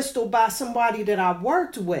a crystal by somebody that I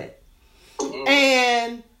worked with.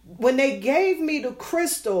 And when they gave me the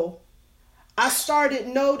crystal, I started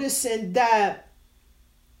noticing that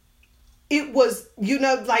it was, you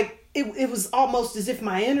know, like it was almost as if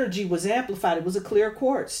my energy was amplified. It was a clear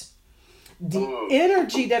quartz. The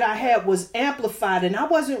energy that I had was amplified, and I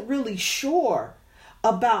wasn't really sure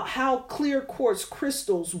about how clear quartz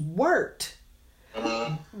crystals worked.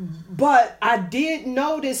 But I did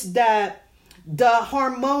notice that the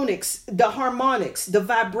harmonics, the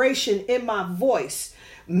vibration in my voice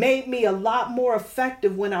made me a lot more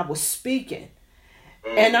effective when I was speaking.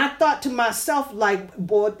 And I thought to myself, like,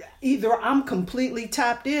 boy, either I'm completely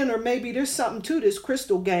tapped in or maybe there's something to this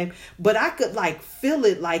crystal game. But I could, like, feel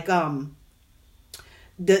it, like,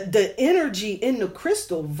 the energy in the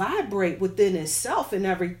crystal vibrate within itself and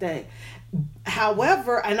everything.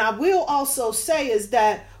 However, and I will also say is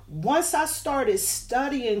that once I started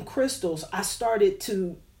studying crystals,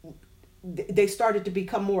 they started to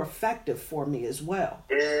become more effective for me as well.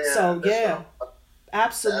 Yeah. So yeah,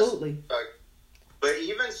 absolutely. But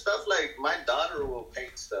even stuff like my daughter will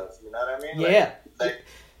paint stuff, you know what I mean? Yeah. Like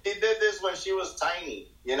she did this when she was tiny,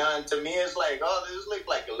 you know, and to me it's like, oh, this looks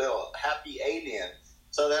like a little happy alien.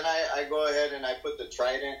 So then I go ahead and I put the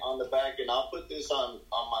trident on the back, and I'll put this on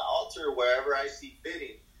my altar wherever I see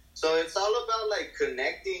fitting. So it's all about, like,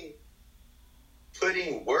 connecting,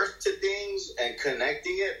 putting worth to things and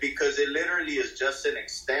connecting it, because it literally is just an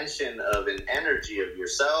extension of an energy of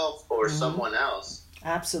yourself or someone else.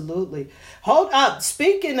 Absolutely. Hold up.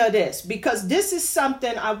 Speaking of this, because this is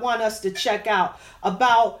something I want us to check out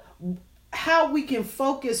about how we can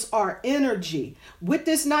focus our energy with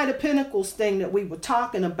this Knight of Pentacles thing that we were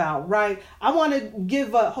talking about, right? I want to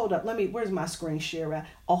give where's my screen share at?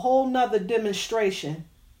 A whole nother demonstration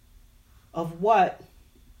of what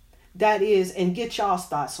that is and get y'all's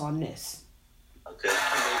thoughts on this. Okay.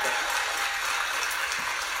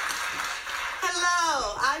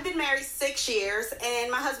 Hello, I've been married 6 years, and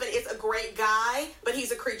my husband is a great guy, but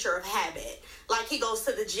he's a creature of habit. Like, he goes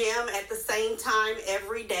to the gym at the same time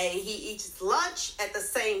every day. He eats lunch at the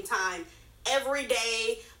same time every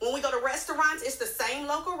day. When we go to restaurants, it's the same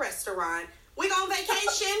local restaurant. We go on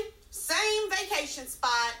vacation, same vacation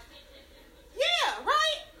spot. Yeah,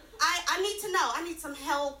 right? I need to know. I need some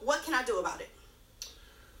help. What can I do about it?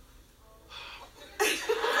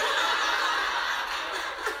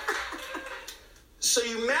 So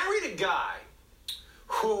you married a guy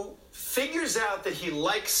who figures out that he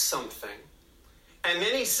likes something, and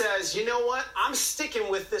then he says, you know what, I'm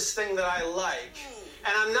sticking with this thing that I like,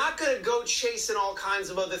 and I'm not going to go chasing all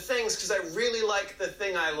kinds of other things because I really like the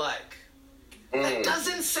thing I like. That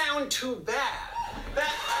doesn't sound too bad. That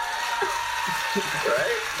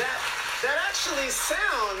actually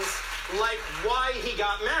sounds like why he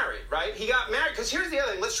got married, right? He got married, because here's the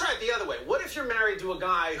other thing. Let's try it the other way. What if you're married to a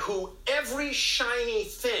guy who every shiny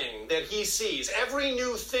thing that he sees, every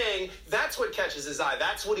new thing, that's what catches his eye.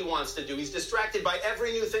 That's what he wants to do. He's distracted by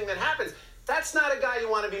every new thing that happens. That's not a guy you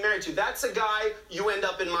want to be married to. That's a guy you end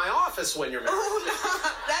up in my office when you're married. Oh, no,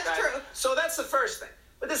 that's right? true. So that's the first thing.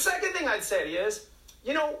 But the second thing I'd say to you is,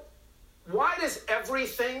 why does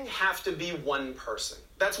everything have to be one person?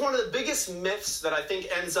 That's one of the biggest myths that I think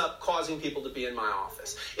ends up causing people to be in my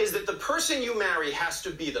office, is that the person you marry has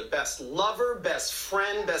to be the best lover, best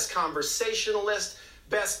friend, best conversationalist,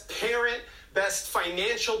 best parent, best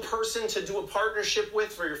financial person to do a partnership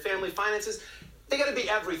with for your family finances. They got to be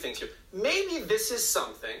everything to you. Maybe this is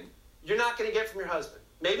something you're not going to get from your husband.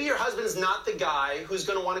 Maybe your husband's not the guy who's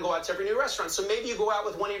going to want to go out to every new restaurant. So maybe you go out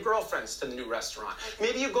with one of your girlfriends to the new restaurant.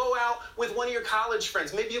 Maybe you go out with one of your college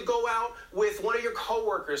friends. Maybe you go out with one of your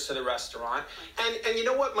coworkers to the restaurant. And you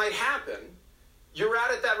know what might happen? You're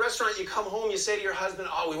out at that restaurant. You come home. You say to your husband,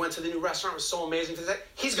 "Oh, we went to the new restaurant. It was so amazing."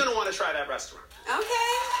 He's going to want to try that restaurant.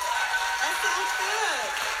 Okay. That sounds good.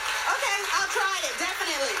 Okay, I'll try it.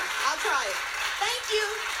 Definitely. I'll try it. Thank you.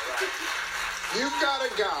 You've got a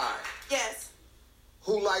guy. Yes.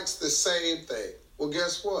 Who likes the same thing. Well,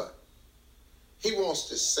 guess what? He wants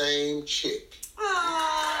the same chick. Oh.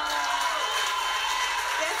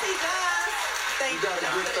 Yes, he does. Thank You got a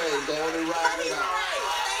good thing. Go on and ride it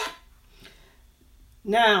out.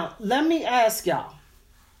 Now, let me ask y'all.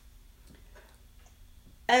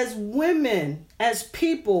 As women, as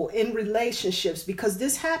people in relationships, because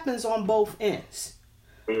this happens on both ends,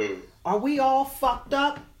 are we all fucked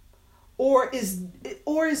up? Or is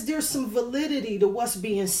there some validity to what's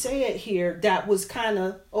being said here that was kind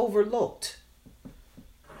of overlooked?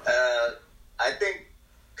 I think,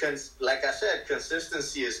 like I said,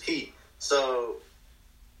 consistency is key. So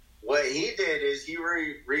what he did is he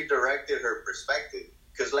redirected her perspective.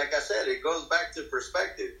 Because like I said, it goes back to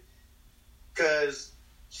perspective. Because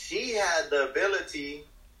she had the ability,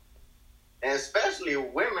 and especially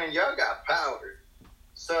women, y'all got power.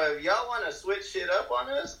 So if y'all want to switch shit up on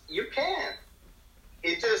us, you can.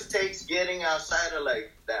 It just takes getting outside of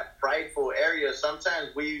like that prideful area.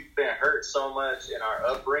 Sometimes we've been hurt so much in our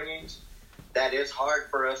upbringings that it's hard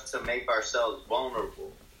for us to make ourselves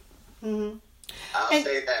vulnerable. Mm-hmm. I'll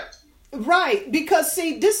say that. Right, because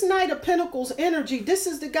see, this Knight of Pentacles energy, this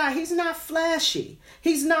is the guy. He's not flashy.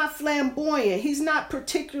 He's not flamboyant. He's not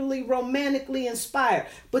particularly romantically inspired.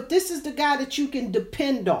 But this is the guy that you can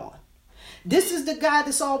depend on. This is the guy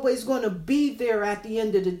that's always going to be there at the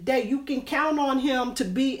end of the day. You can count on him to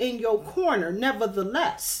be in your corner,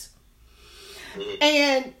 nevertheless.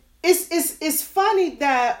 And it's funny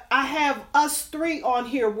that I have us three on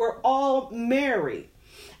here. We're all married.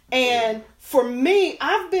 And for me,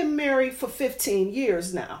 I've been married for 15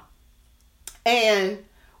 years now. And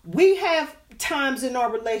we have times in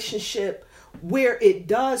our relationship where it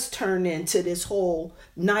does turn into this whole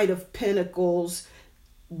Knight of Pentacles.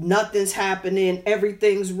 Nothing's happening.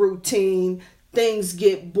 Everything's routine. Things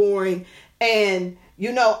get boring. And,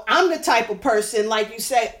 I'm the type of person, like you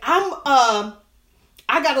say, I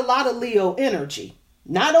got a lot of Leo energy.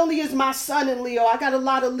 Not only is my son in Leo, I got a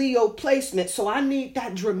lot of Leo placement. So I need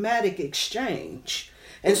that dramatic exchange.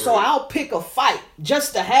 And so I'll pick a fight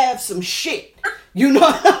just to have some shit. You know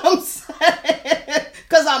what I'm saying?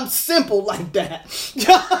 Because I'm simple like that.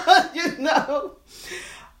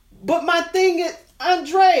 But my thing is,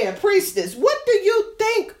 Andrea, Priestess, what do you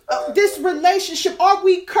think of this relationship? Are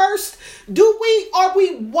we cursed? Are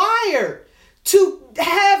we wired to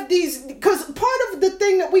have these? Because part of the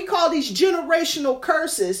thing that we call these generational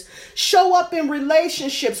curses show up in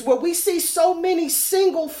relationships where we see so many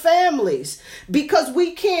single families because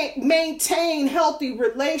we can't maintain healthy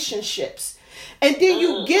relationships. And then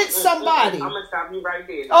you get somebody. I'm going to stop you right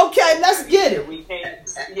there. Okay, let's get it. We can't,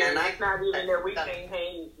 it's not even that we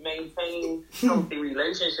can't maintain healthy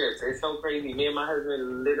relationships. It's so crazy. Me and my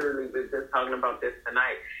husband literally was just talking about this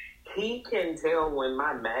tonight. He can tell when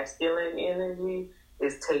my masculine energy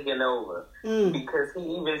is taking over. Because he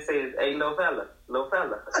even says, "Hey, little fella.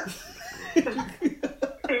 He be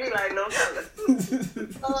like, "Little fella."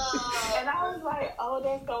 And I was like, oh,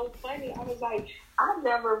 that's so funny. I was like, I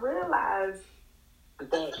never realized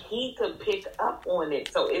that he could pick up on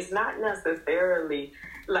it. So it's not necessarily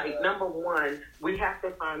like, number one, we have to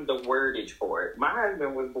find the wordage for it. My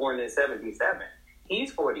husband was born in 1977.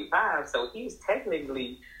 He's 45, so he's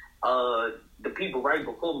technically the people right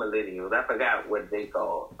before millennials. I forgot what they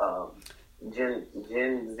call Gen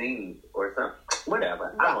Z or something.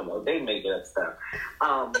 whatever. I don't know. They make up stuff.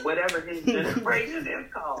 Whatever his generation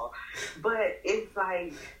is called. But it's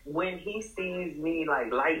like when he sees me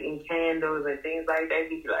like lighting candles and things like that,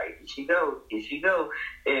 he's like, here she go.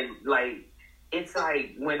 And like, it's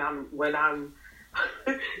like when I'm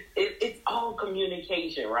it's all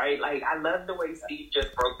communication, right? Like, I love the way Steve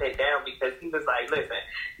just broke that down, because he was like, listen,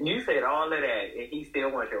 you said all of that and he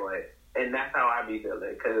still wants your ass. And that's how I be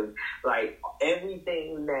feeling, because like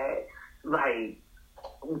everything that, like,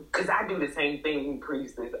 because I do the same thing,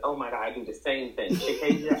 Priestess. Oh my God, I do the same thing.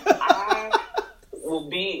 I will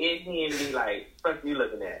be in here and be like, fuck you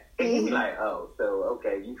looking at? And he'll be like, oh, so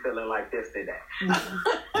okay, you feeling like this today.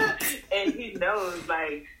 And he knows,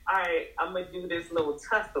 like, all right, I'm gonna do this little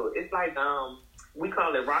tussle. It's like we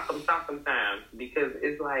call it rock'em sock'em time, because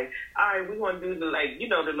it's like, all right, we want to do the, like, you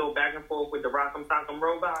know, the little back and forth with the rock'em sock'em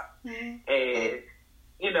robot. And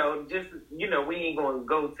you know, just, you know, we ain't gonna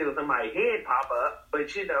go till somebody's head pop up,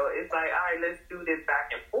 but you know, it's like, all right, let's do this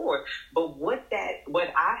back and forth. But what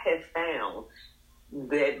I have found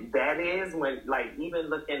that is when, like, even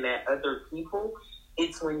looking at other people,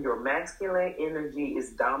 it's when your masculine energy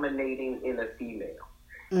is dominating in a female.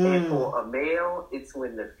 And for a male, it's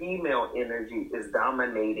when the female energy is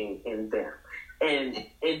dominating in them. And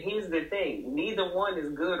here's the thing, neither one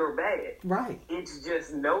is good or bad. Right. It's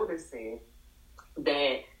just noticing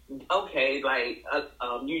that, okay, like,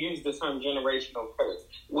 you use the term generational curse.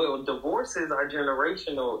 Well, divorces are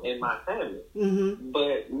generational in my family. Mm-hmm.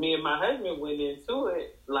 But me and my husband went into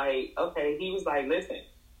it, like, okay, he was like, listen,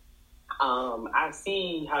 I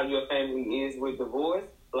see how your family is with divorce.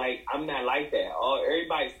 Like, I'm not like that.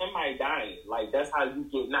 Somebody dying. Like, that's how you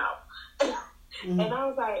getting out. Mm-hmm. And I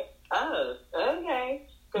was like, oh, okay.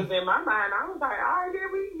 Because in my mind, I was like, all right, then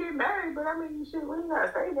we can get married. But I mean, shit, we gotta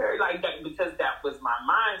stay there. Like, that, because that was my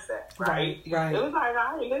mindset, right? Right. It was like,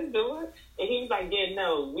 all right, let's do it. And he was like, yeah,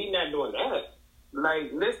 no, we not doing that.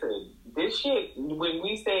 Like, listen, this shit, when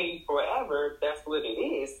we say forever, that's what it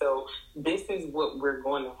is. So this is what we're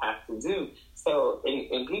going to have to do. So,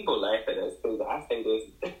 and people laugh at us because I say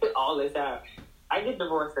this all the time. I get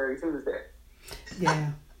divorced every Tuesday.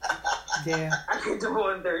 Yeah. Yeah. I get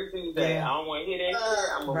divorced every Tuesday. Yeah. I don't want to hear that shit.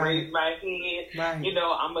 I'm going to raise my head. Right. You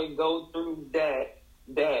know, I'm going to go through that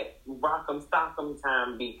rock'em sock'em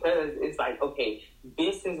time, because it's like, okay,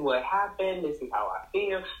 this is what happened, this is how I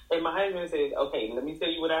feel. And my husband says, okay, let me tell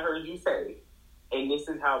you what I heard you say, and this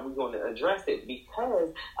is how we're going to address it. Because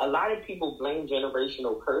a lot of people blame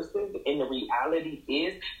generational curses, and the reality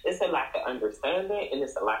is it's a lack of understanding and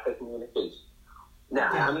it's a lack of communication. Now,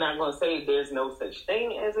 I'm not going to say there's no such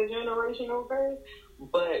thing as a generational curse,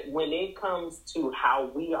 but when it comes to how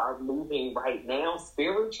we are moving right now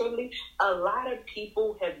spiritually, a lot of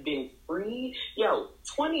people have been freed.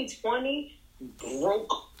 2020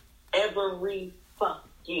 broke every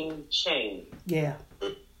fucking chain. Yeah.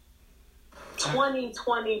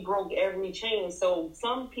 2020 broke every chain. So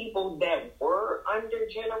some people that were under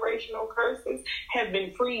generational curses have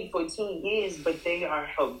been freed for 2 years, but they are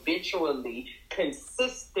habitually,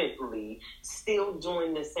 consistently still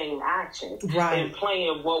doing the same actions. Right. And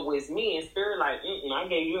playing what was me. And Spirit like, I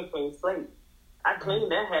gave you a clean slate. I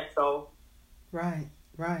cleaned that hex off. Right.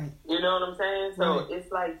 Right. You know what I'm saying? So right.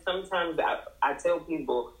 It's like sometimes I tell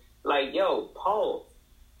people, like, yo, pause.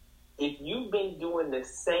 If you've been doing the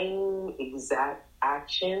same exact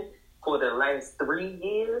action for the last 3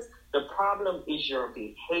 years, the problem is your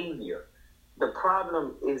behavior. The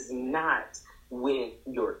problem is not with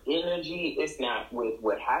your energy. It's not with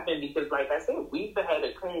what happened, because, like I said, we've had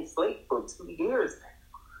a clean slate for 2 years now.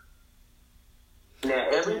 Now,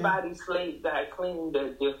 everybody's slate got cleaned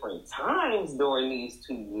at different times during these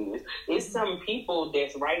 2 years. It's some people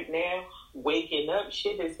that's right now waking up,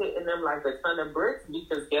 shit is hitting them like a ton of bricks,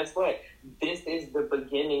 because guess what? This is the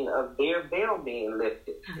beginning of their veil being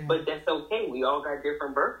lifted. Yeah. But that's okay. We all got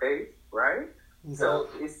different birthdays, right? Okay. So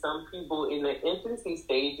it's some people in the infancy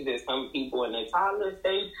stage, there's some people in the toddler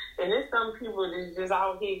stage, and there's some people that's just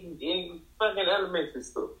out here in fucking elementary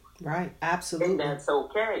school. Right, absolutely. And that's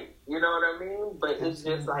okay. You know what I mean? But absolutely. It's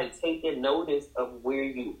just like taking notice of where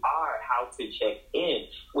you are, how to check in,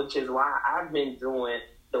 which is why I've been doing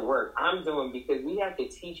the work I'm doing, because we have to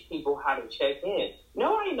teach people how to check in.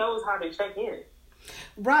 Nobody knows how to check in.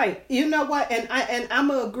 Right. You know what? And I'm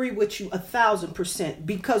gonna agree with you 1,000%,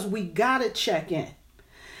 because we gotta check in.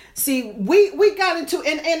 See, we got into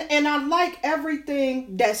and I like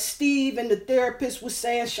everything that Steve and the therapist was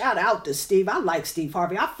saying. Shout out to Steve. I like Steve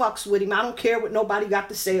Harvey. I fucks with him. I don't care what nobody got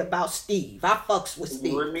to say about Steve. I fucks with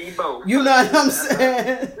Steve. You and me both. You know what I'm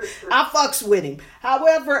saying? I fucks with him.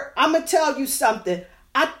 However, I'm gonna tell you something.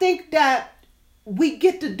 I think that we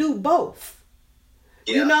get to do both.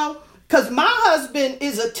 You know? Because my husband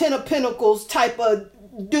is a 10 of Pentacles type of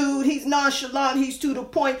dude. He's nonchalant. He's to the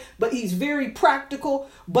point, but he's very practical.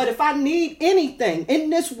 But if I need anything in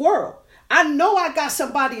this world, I know I got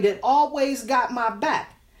somebody that always got my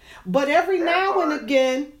back. But every now and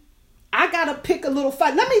again, I got to pick a little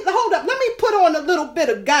fight. Hold up. Let me put on a little bit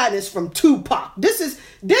of guidance from Tupac. This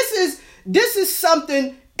is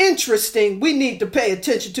something interesting we need to pay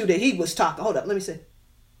attention to that he was talking. Hold up. Let me see.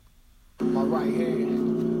 My right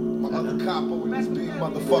hand, my other capo in this big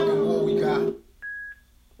motherfucking war we got.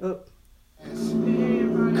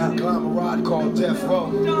 Conglomerate called Death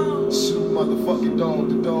Row. Shoot motherfucking dog,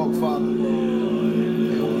 the dog father.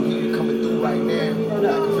 And who here coming through right now?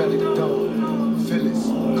 Machiavelli the dog. Phyllis,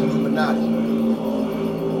 Illuminati.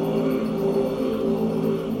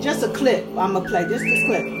 Just a clip. I'm going to play this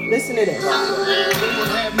clip. Listen to this. Lord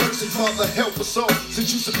have mercy, Father, help us all.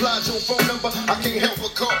 Since you supplied your phone number, I can't help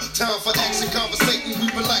but call. Time for action, conversating, we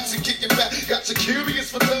relaxing, kicking back. Got you curious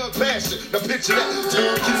for love, passion. Now picture that.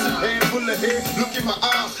 Tongue kissing, hand full of hair. Look in my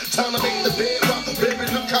eyes. Time to make the bed rock. Baby,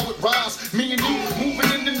 look how it rise. Me and you moving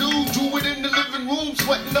in the nude, do it in the living room,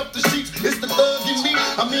 sweating up the sheets. It's the thug in me.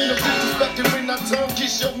 I mean, I'm disrespecting when I tongue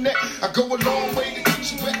kiss your neck. I go a long way to get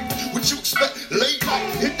you back. What you expect? Late night,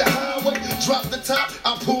 hit the highway, drop the top.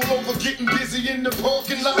 I pull over, getting busy in the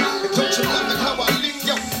parking lot. And don't you love it how I lick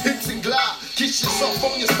your hips and glide? Kiss yourself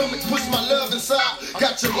on your stomach, push my love inside.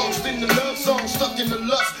 Got you lost in the love song, stuck in the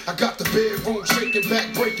lust. I got the bedroom shaking,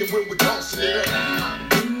 back breaking when we're tossing it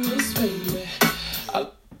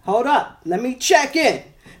up. Hold up, let me check in.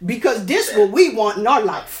 Because this what we want in our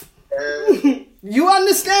life. You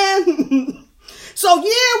understand? So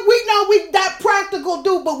yeah, we know we that practical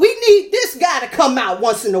dude, but we need this guy to come out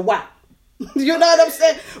once in a while. You know what I'm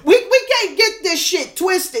saying? We can't get this shit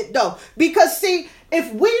twisted though. Because see,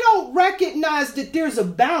 if we don't recognize that there's a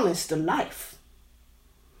balance to life,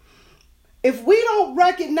 if we don't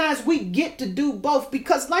recognize we get to do both,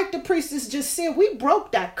 because like the priestess just said, we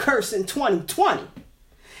broke that curse in 2020.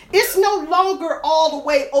 It's no longer all the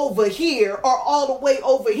way over here or all the way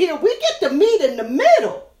over here. We get to meet in the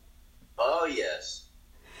middle. Oh, yes.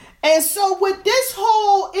 And so with this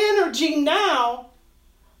whole energy now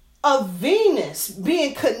of Venus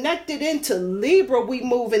being connected into Libra, we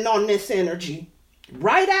moving on this energy.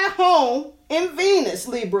 Right at home in Venus,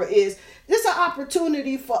 Libra is. This is an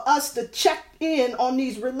opportunity for us to check in on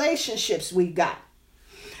these relationships we got.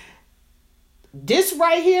 This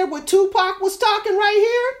right here, what Tupac was talking right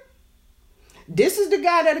here, this is the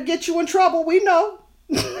guy that'll get you in trouble, we know.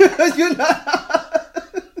 You know?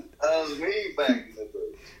 That was me back in the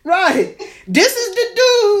day. Right. This is the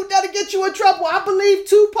dude that'll get you in trouble. I believe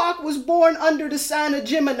Tupac was born under the sign of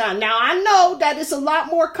Gemini. Now, I know that it's a lot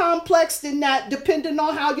more complex than that, depending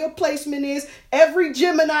on how your placement is. Every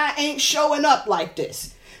Gemini ain't showing up like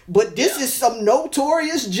this. But this is some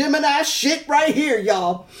notorious Gemini shit right here,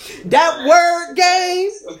 y'all. That word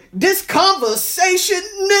game, this conversation,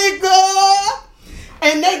 nigga.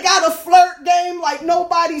 And they got a flirt game like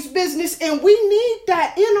nobody's business. And we need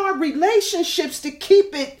that in our relationships to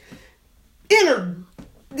keep it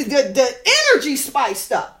the energy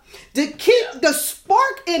spiced up. To keep the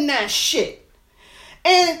spark in that shit.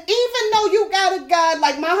 And even though you got a guy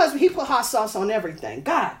like my husband, he put hot sauce on everything.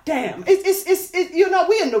 God damn. It's you know,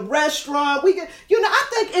 we in the restaurant. We get, you know, I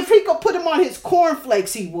think if he could put him on his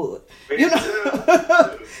cornflakes, he would. You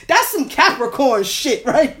know, that's some Capricorn shit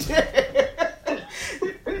right there.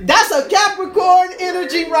 That's a Capricorn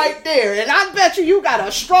energy right there. And I bet you got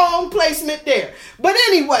a strong placement there. But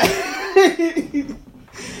anyway,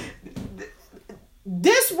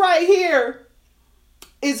 this right here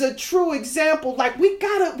is a true example. Like we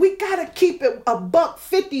gotta keep it a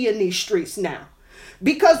 $150 in these streets now.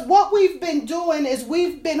 Because what we've been doing is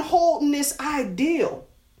we've been holding this ideal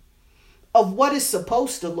of what it's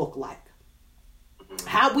supposed to look like.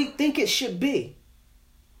 How we think it should be.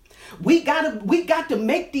 We got to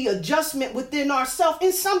make the adjustment within ourselves.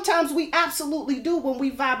 And sometimes we absolutely do when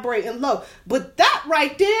we vibrating low. But that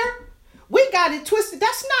right there, we got it twisted.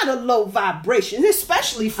 That's not a low vibration,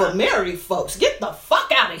 especially for married folks. Get the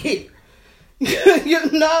fuck out of here. Yeah. You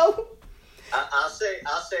know? I'll say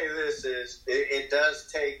this is it does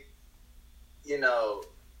take, you know,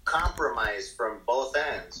 compromise from both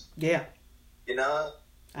ends. Yeah. You know?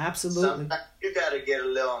 Absolutely. Sometimes you got to get a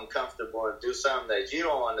little uncomfortable and do something that you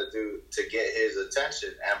don't want to do to get his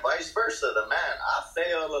attention, and vice versa. The man, I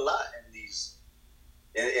fail a lot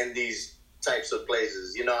in these types of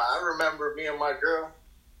places. You know, I remember me and my girl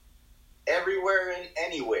everywhere and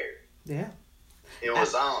anywhere. Yeah, it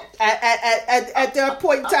was on at that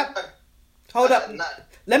point in time. Hold up.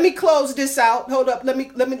 Let me close this out. Hold up. Let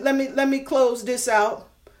me close this out.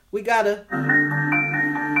 We gotta